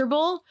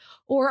uncomfortable?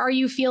 Or are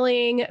you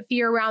feeling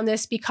fear around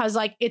this because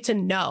like it's a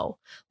no?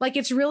 Like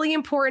it's really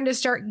important to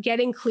start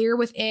getting clear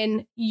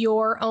within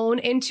your own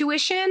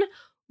intuition.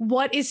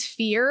 What is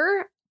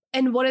fear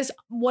and what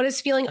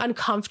is feeling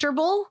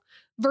uncomfortable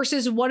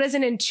versus what is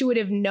an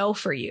intuitive no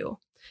for you.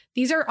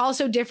 These are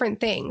also different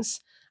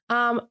things.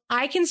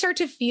 I can start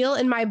to feel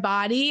in my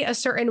body a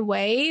certain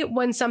way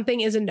when something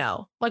is a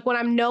no, like when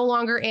I'm no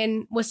longer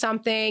in with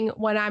something,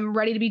 when I'm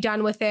ready to be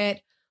done with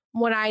it,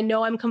 when I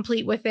know I'm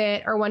complete with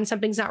it, or when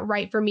something's not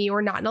right for me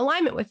or not in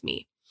alignment with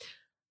me.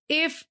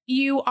 If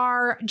you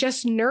are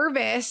just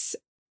nervous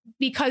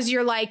because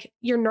you're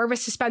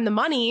nervous to spend the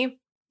money,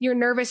 you're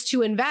nervous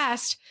to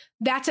invest,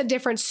 that's a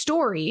different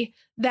story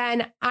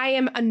than I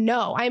am a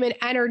no. I'm an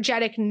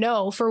energetic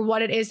no for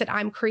what it is that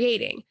I'm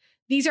creating.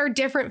 These are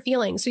different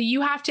feelings. So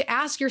you have to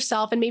ask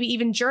yourself and maybe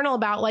even journal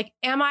about like,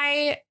 am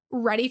I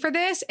ready for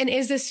this? And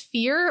is this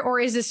fear or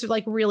is this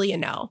like really a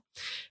no?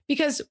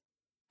 Because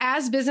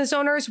as business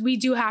owners, we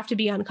do have to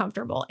be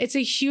uncomfortable. It's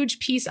a huge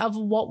piece of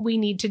what we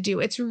need to do.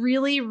 It's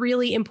really,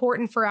 really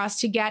important for us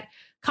to get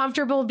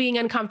comfortable being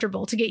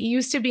uncomfortable, to get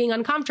used to being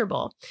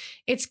uncomfortable.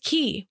 It's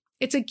key.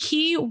 It's a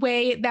key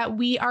way that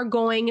we are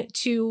going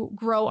to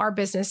grow our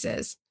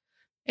businesses.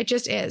 It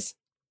just is.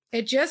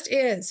 It just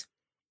is.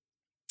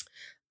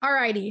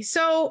 Alrighty.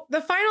 So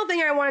the final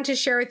thing I wanted to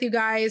share with you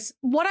guys,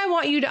 what I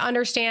want you to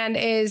understand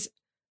is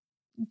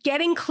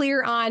getting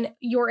clear on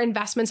your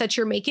investments that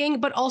you're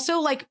making, but also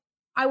like,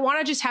 I want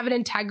to just have an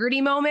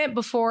integrity moment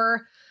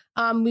before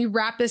we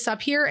wrap this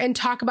up here and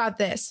talk about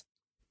this.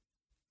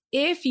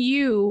 If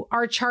you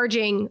are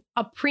charging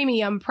a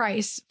premium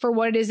price for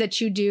what it is that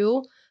you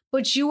do,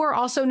 but you are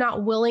also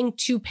not willing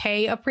to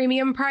pay a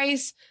premium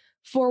price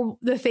for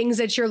the things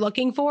that you're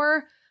looking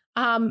for,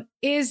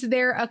 is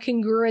there a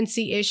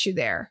congruency issue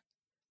there?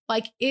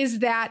 Like, is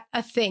that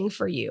a thing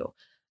for you?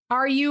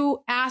 Are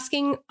you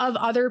asking of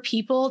other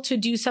people to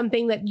do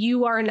something that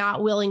you are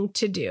not willing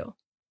to do?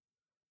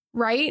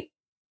 Right?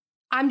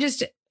 I'm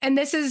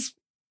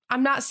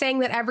not saying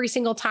that every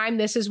single time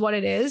this is what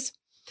it is,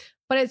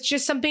 but it's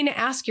just something to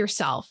ask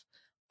yourself.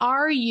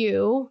 Are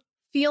you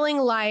feeling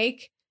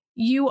like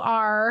you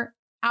are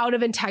out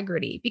of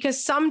integrity?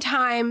 Because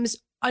sometimes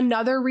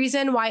another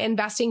reason why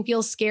investing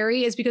feels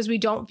scary is because we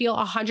don't feel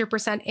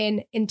 100%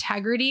 in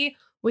integrity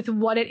with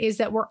what it is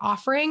that we're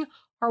offering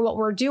or what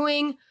we're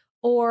doing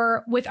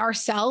or with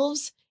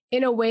ourselves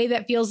in a way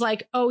that feels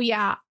like, oh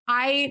yeah,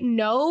 I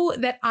know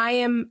that I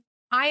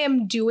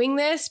am doing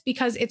this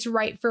because it's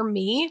right for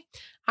me.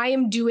 I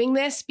am doing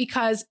this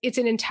because it's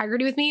in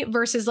integrity with me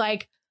versus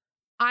like,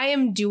 I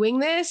am doing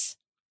this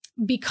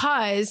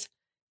because,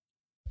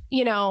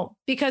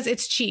 because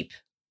it's cheap.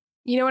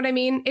 You know what I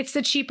mean? It's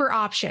the cheaper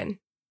option.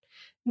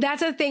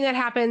 That's a thing that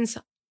happens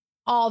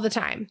all the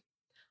time.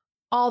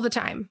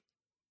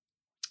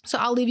 So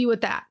I'll leave you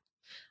with that.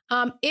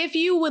 If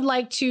you would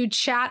like to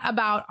chat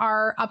about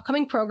our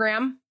upcoming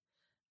program,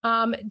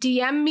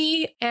 DM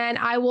me and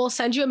I will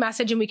send you a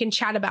message and we can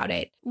chat about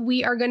it.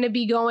 We are going to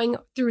be going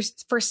through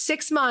for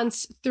 6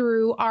 months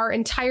through our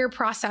entire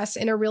process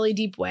in a really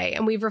deep way.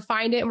 And we've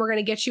refined it and we're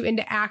going to get you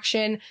into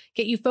action,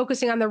 get you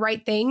focusing on the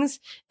right things.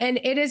 And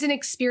it is an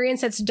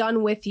experience that's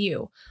done with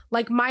you.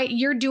 Like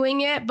you're doing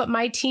it, but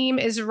my team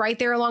is right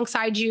there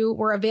alongside you.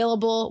 We're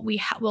available.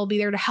 We'll be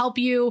there to help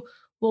you.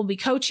 We'll be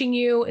coaching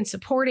you and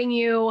supporting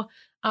you.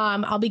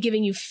 I'll be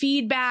giving you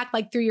feedback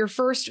like through your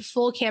first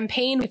full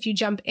campaign. If you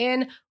jump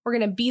in, we're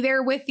going to be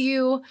there with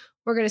you.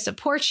 We're going to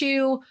support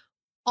you.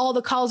 All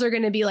the calls are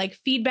going to be like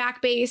feedback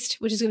based,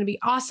 which is going to be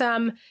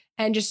awesome.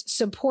 And just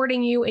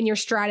supporting you in your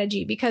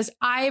strategy, because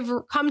I've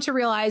come to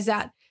realize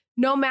that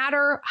no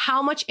matter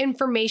how much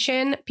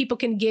information people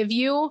can give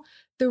you,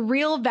 the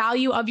real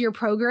value of your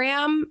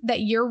program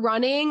that you're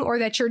running or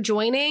that you're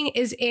joining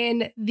is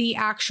in the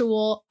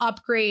actual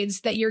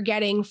upgrades that you're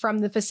getting from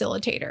the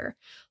facilitator.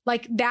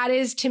 Like that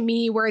is to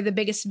me where the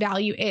biggest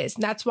value is.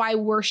 And that's why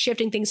we're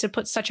shifting things to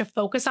put such a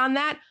focus on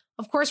that.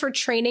 Of course, we're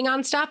training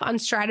on stuff, on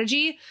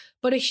strategy,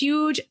 but a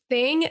huge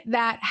thing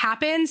that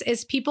happens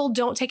is people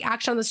don't take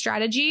action on the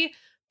strategy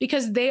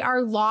because they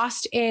are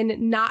lost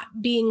in not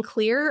being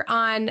clear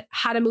on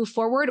how to move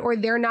forward, or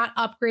they're not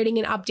upgrading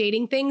and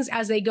updating things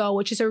as they go,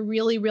 which is a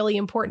really, really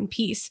important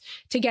piece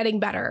to getting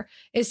better,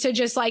 is to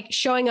just like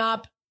showing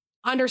up,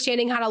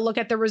 understanding how to look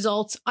at the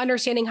results,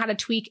 understanding how to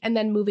tweak, and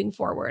then moving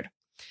forward.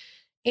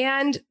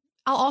 And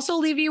I'll also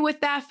leave you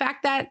with that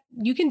fact that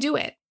you can do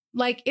it.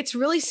 Like it's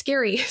really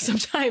scary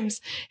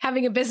sometimes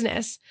having a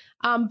business.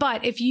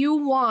 But if you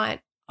want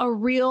a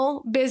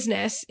real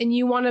business and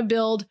you want to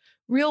build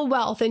real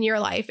wealth in your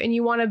life and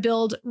you want to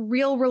build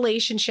real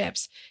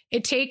relationships,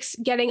 it takes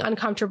getting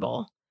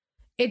uncomfortable.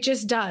 It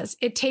just does.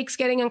 It takes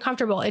getting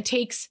uncomfortable. It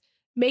takes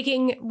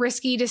making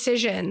risky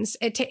decisions.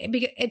 It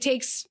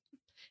takes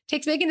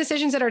making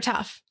decisions that are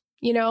tough,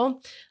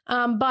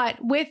 but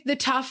with the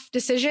tough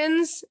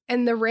decisions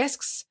and the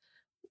risks,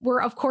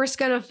 we're of course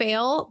going to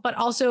fail, but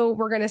also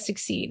we're going to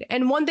succeed.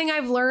 And one thing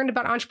I've learned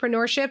about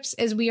entrepreneurships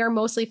is we are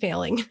mostly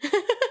failing.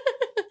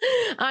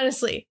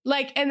 Honestly,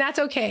 and that's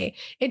okay.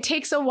 It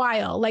takes a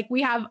while.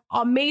 We have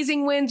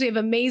amazing wins, we have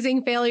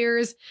amazing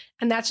failures,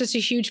 and that's just a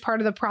huge part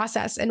of the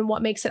process and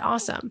what makes it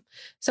awesome.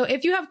 So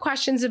if you have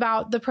questions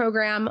about the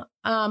program,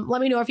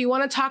 let me know. If you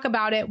want to talk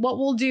about it, what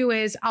we'll do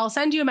is I'll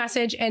send you a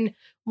message and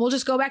we'll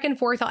just go back and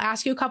forth. I'll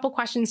ask you a couple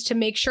questions to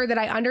make sure that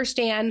I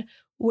understand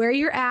where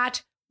you're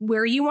at,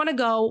 where you want to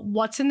go,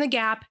 what's in the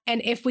gap,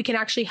 and if we can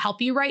actually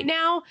help you right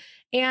now.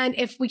 And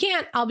if we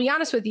can't, I'll be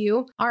honest with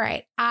you. All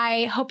right.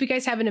 I hope you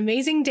guys have an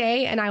amazing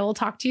day, and I will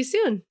talk to you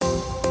soon.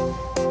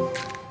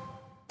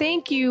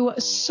 Thank you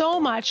so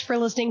much for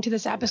listening to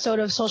this episode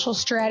of Social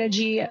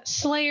Strategy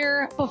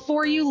Slayer.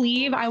 Before you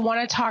leave, I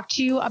want to talk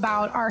to you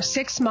about our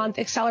 6-month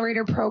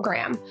accelerator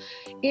program.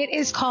 It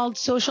is called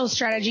Social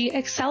Strategy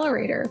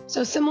Accelerator.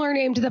 So similar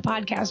name to the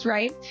podcast,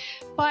 right?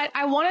 But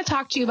I want to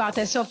talk to you about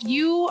this. So if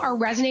you are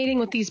resonating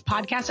with these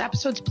podcast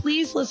episodes,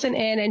 please listen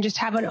in and just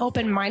have an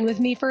open mind with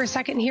me for a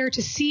second here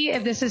to see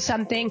if this is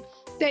something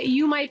that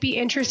you might be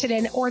interested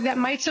in or that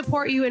might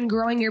support you in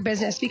growing your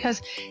business,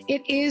 because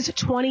it is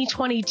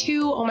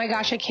 2022. Oh my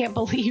gosh, I can't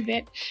believe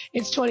it.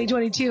 It's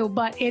 2022,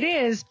 but it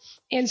is.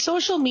 And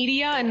social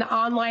media and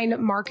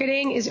online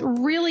marketing is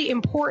really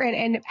important,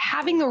 and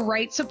having the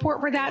right support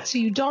for that so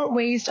you don't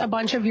waste a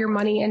bunch of your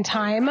money and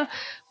time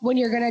when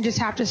you're going to just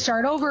have to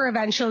start over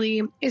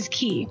eventually is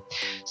key.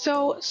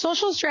 So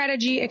Social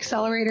Strategy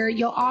Accelerator,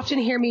 you'll often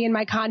hear me in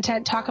my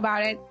content talk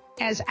about it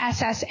as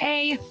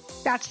SSA.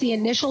 That's the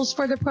initials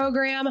for the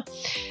program.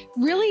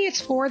 Really, it's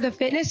for the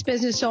fitness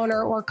business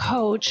owner or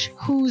coach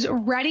who's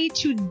ready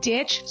to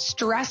ditch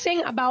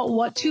stressing about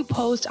what to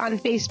post on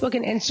Facebook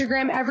and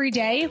Instagram every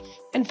day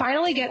and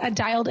finally get a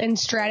dialed in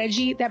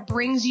strategy that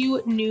brings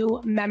you new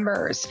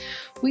members.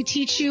 We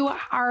teach you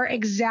our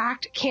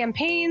exact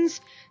campaigns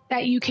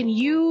that you can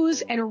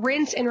use and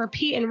rinse and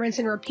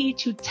repeat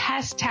to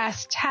test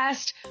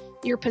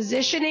your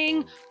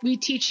positioning. We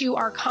teach you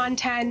our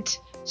content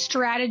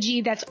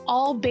strategy that's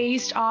all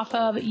based off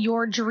of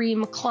your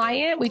dream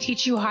client. We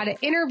teach you how to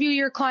interview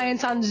your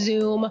clients on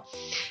Zoom.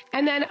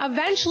 And then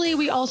eventually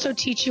we also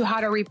teach you how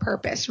to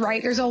repurpose,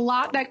 right? There's a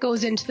lot that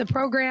goes into the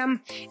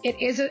program.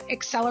 It is an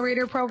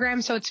accelerator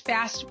program, so it's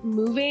fast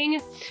moving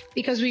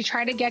because we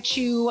try to get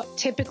you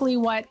typically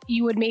what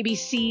you would maybe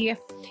see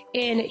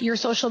in your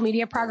social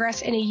media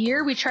progress in a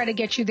year. We try to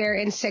get you there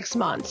in 6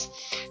 months.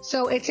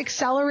 So it's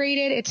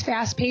accelerated, it's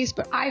fast paced,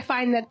 but I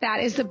find that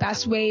that is the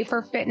best way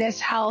for fitness,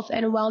 health,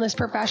 and wellness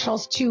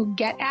professionals to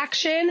get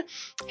action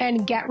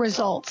and get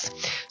results.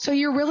 So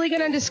you're really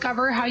going to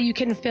discover how you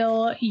can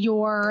fill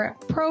your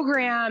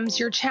programs,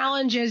 your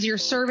challenges, your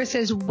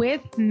services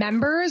with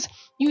members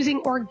using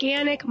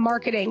organic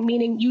marketing,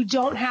 meaning you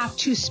don't have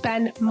to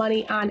spend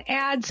money on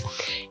ads.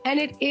 And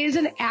it is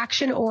an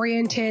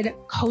action-oriented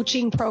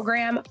coaching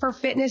program for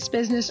fitness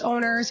business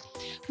owners.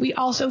 We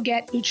also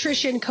get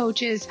nutrition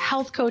coaches,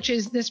 health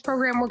coaches. This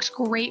program works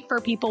great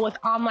for people with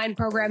online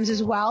programs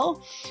as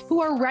well,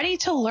 who are ready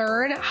to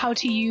learn how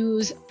to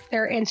use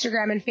their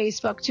Instagram and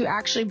Facebook to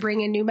actually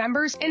bring in new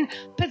members and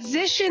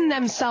position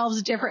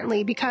themselves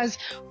differently, because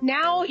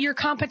now your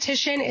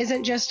competition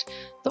isn't just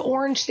the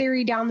Orange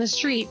Theory down the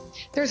street.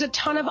 There's a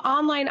ton of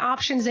online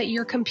options that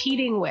you're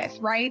competing with,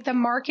 right? The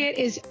market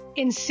is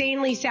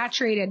insanely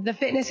saturated. The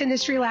fitness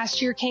industry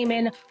last year came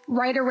in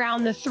right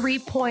around the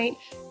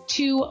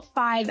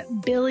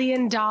 $3.25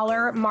 billion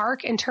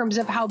mark in terms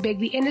of how big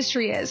the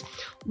industry is.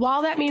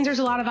 While that means there's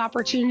a lot of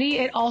opportunity,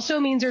 it also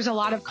means there's a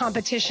lot of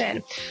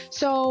competition.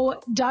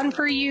 So done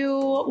for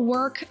you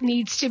work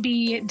needs to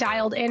be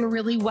dialed in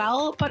really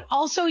well, but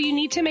also you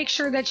need to make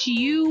sure that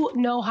you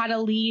know how to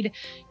lead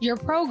your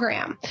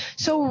program.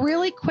 So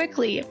really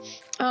quickly,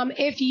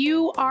 if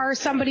you are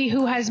somebody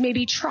who has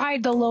maybe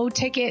tried the low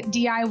ticket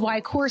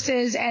DIY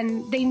courses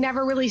and they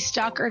never really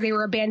stuck, or they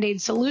were a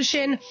Band-Aid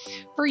solution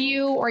for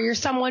you, or you're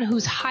someone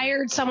who's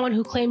hired someone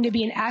who claimed to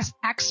be an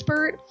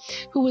expert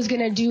who was going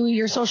to do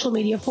your social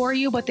media for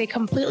you, but they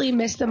completely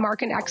missed the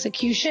mark in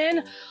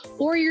execution,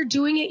 or you're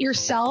doing it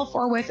yourself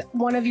or with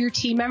one of your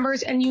team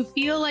members and you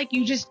feel like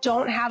you just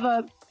don't have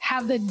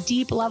the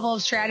deep level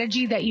of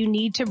strategy that you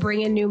need to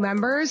bring in new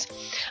members.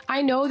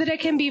 I know that it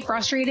can be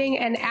frustrating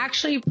and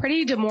actually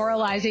pretty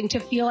demoralizing to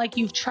feel like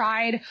you've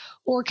tried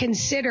or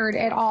considered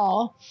it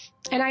all.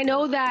 And I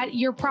know that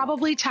you're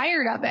probably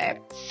tired of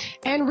it.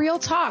 And real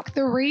talk,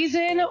 the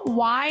reason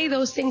why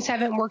those things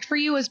haven't worked for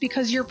you is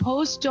because your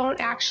posts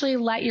don't actually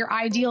let your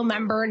ideal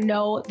member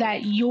know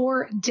that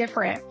you're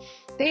different.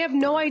 They have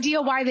no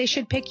idea why they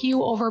should pick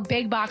you over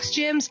big box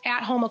gyms,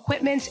 at-home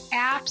equipment,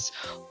 apps,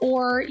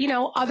 or,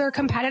 other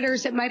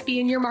competitors that might be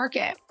in your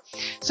market.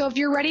 So if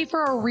you're ready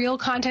for a real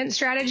content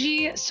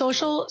strategy,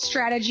 Social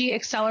Strategy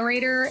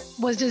Accelerator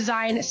was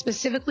designed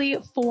specifically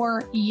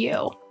for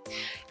you.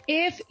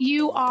 if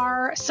you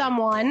are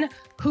someone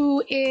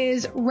who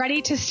is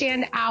ready to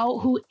stand out,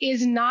 who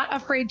is not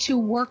afraid to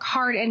work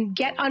hard and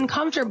get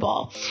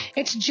uncomfortable.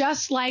 It's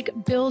just like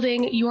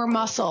building your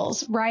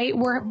muscles, right?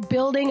 We're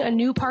building a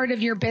new part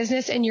of your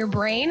business and your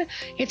brain.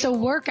 It's a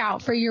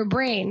workout for your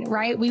brain,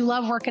 right? We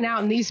love working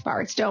out in these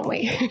parts, don't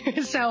we?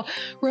 So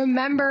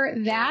remember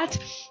that.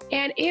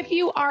 And if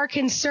you are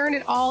concerned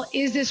at all,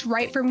 is this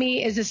right for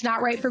me? Is this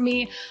not right for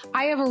me?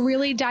 I have a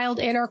really dialed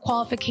in our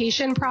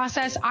qualification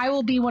process. I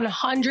will be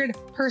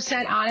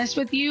 100% honest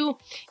with you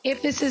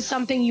if this is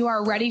something you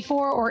are ready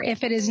for or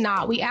if it is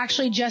not. We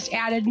actually just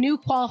added new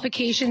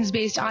qualifications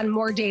based on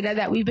more data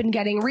that we've been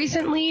getting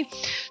recently.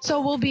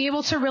 So we'll be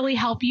able to really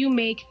help you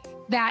make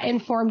that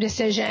informed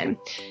decision.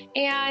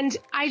 And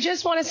I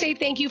just want to say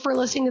thank you for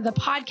listening to the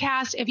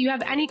podcast. If you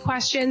have any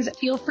questions,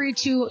 feel free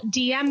to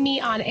DM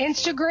me on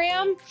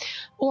Instagram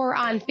or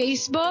on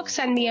Facebook,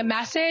 send me a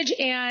message.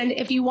 And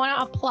if you want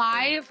to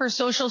apply for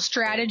Social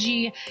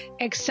Strategy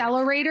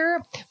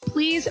Accelerator,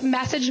 please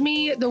message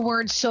me the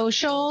word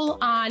social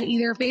on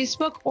either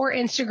Facebook or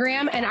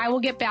Instagram, and I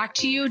will get back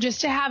to you just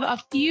to have a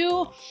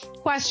few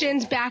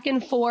questions back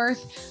and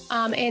forth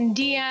in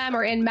DM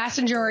or in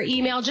Messenger or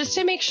email, just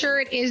to make sure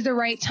it is the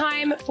right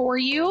time for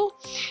you.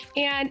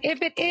 And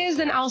if it is,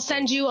 then I'll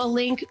send you a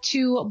link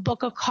to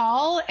book a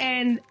call.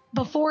 And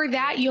before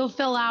that, you'll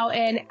fill out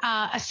an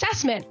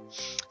assessment.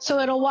 So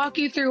it'll walk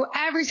you through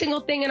every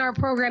single thing in our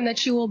program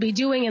that you will be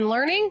doing and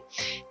learning.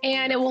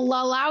 And it will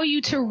allow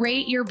you to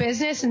rate your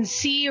business and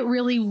see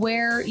really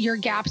where your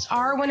gaps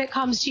are when it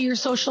comes to your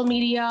social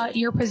media,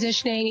 your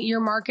positioning, your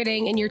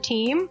marketing, and your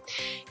team.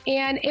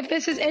 And if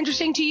this is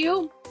interesting to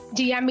you,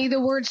 DM me the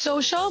word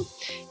social,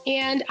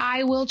 and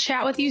I will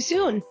chat with you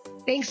soon.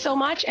 Thanks so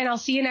much, and I'll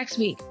see you next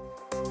week.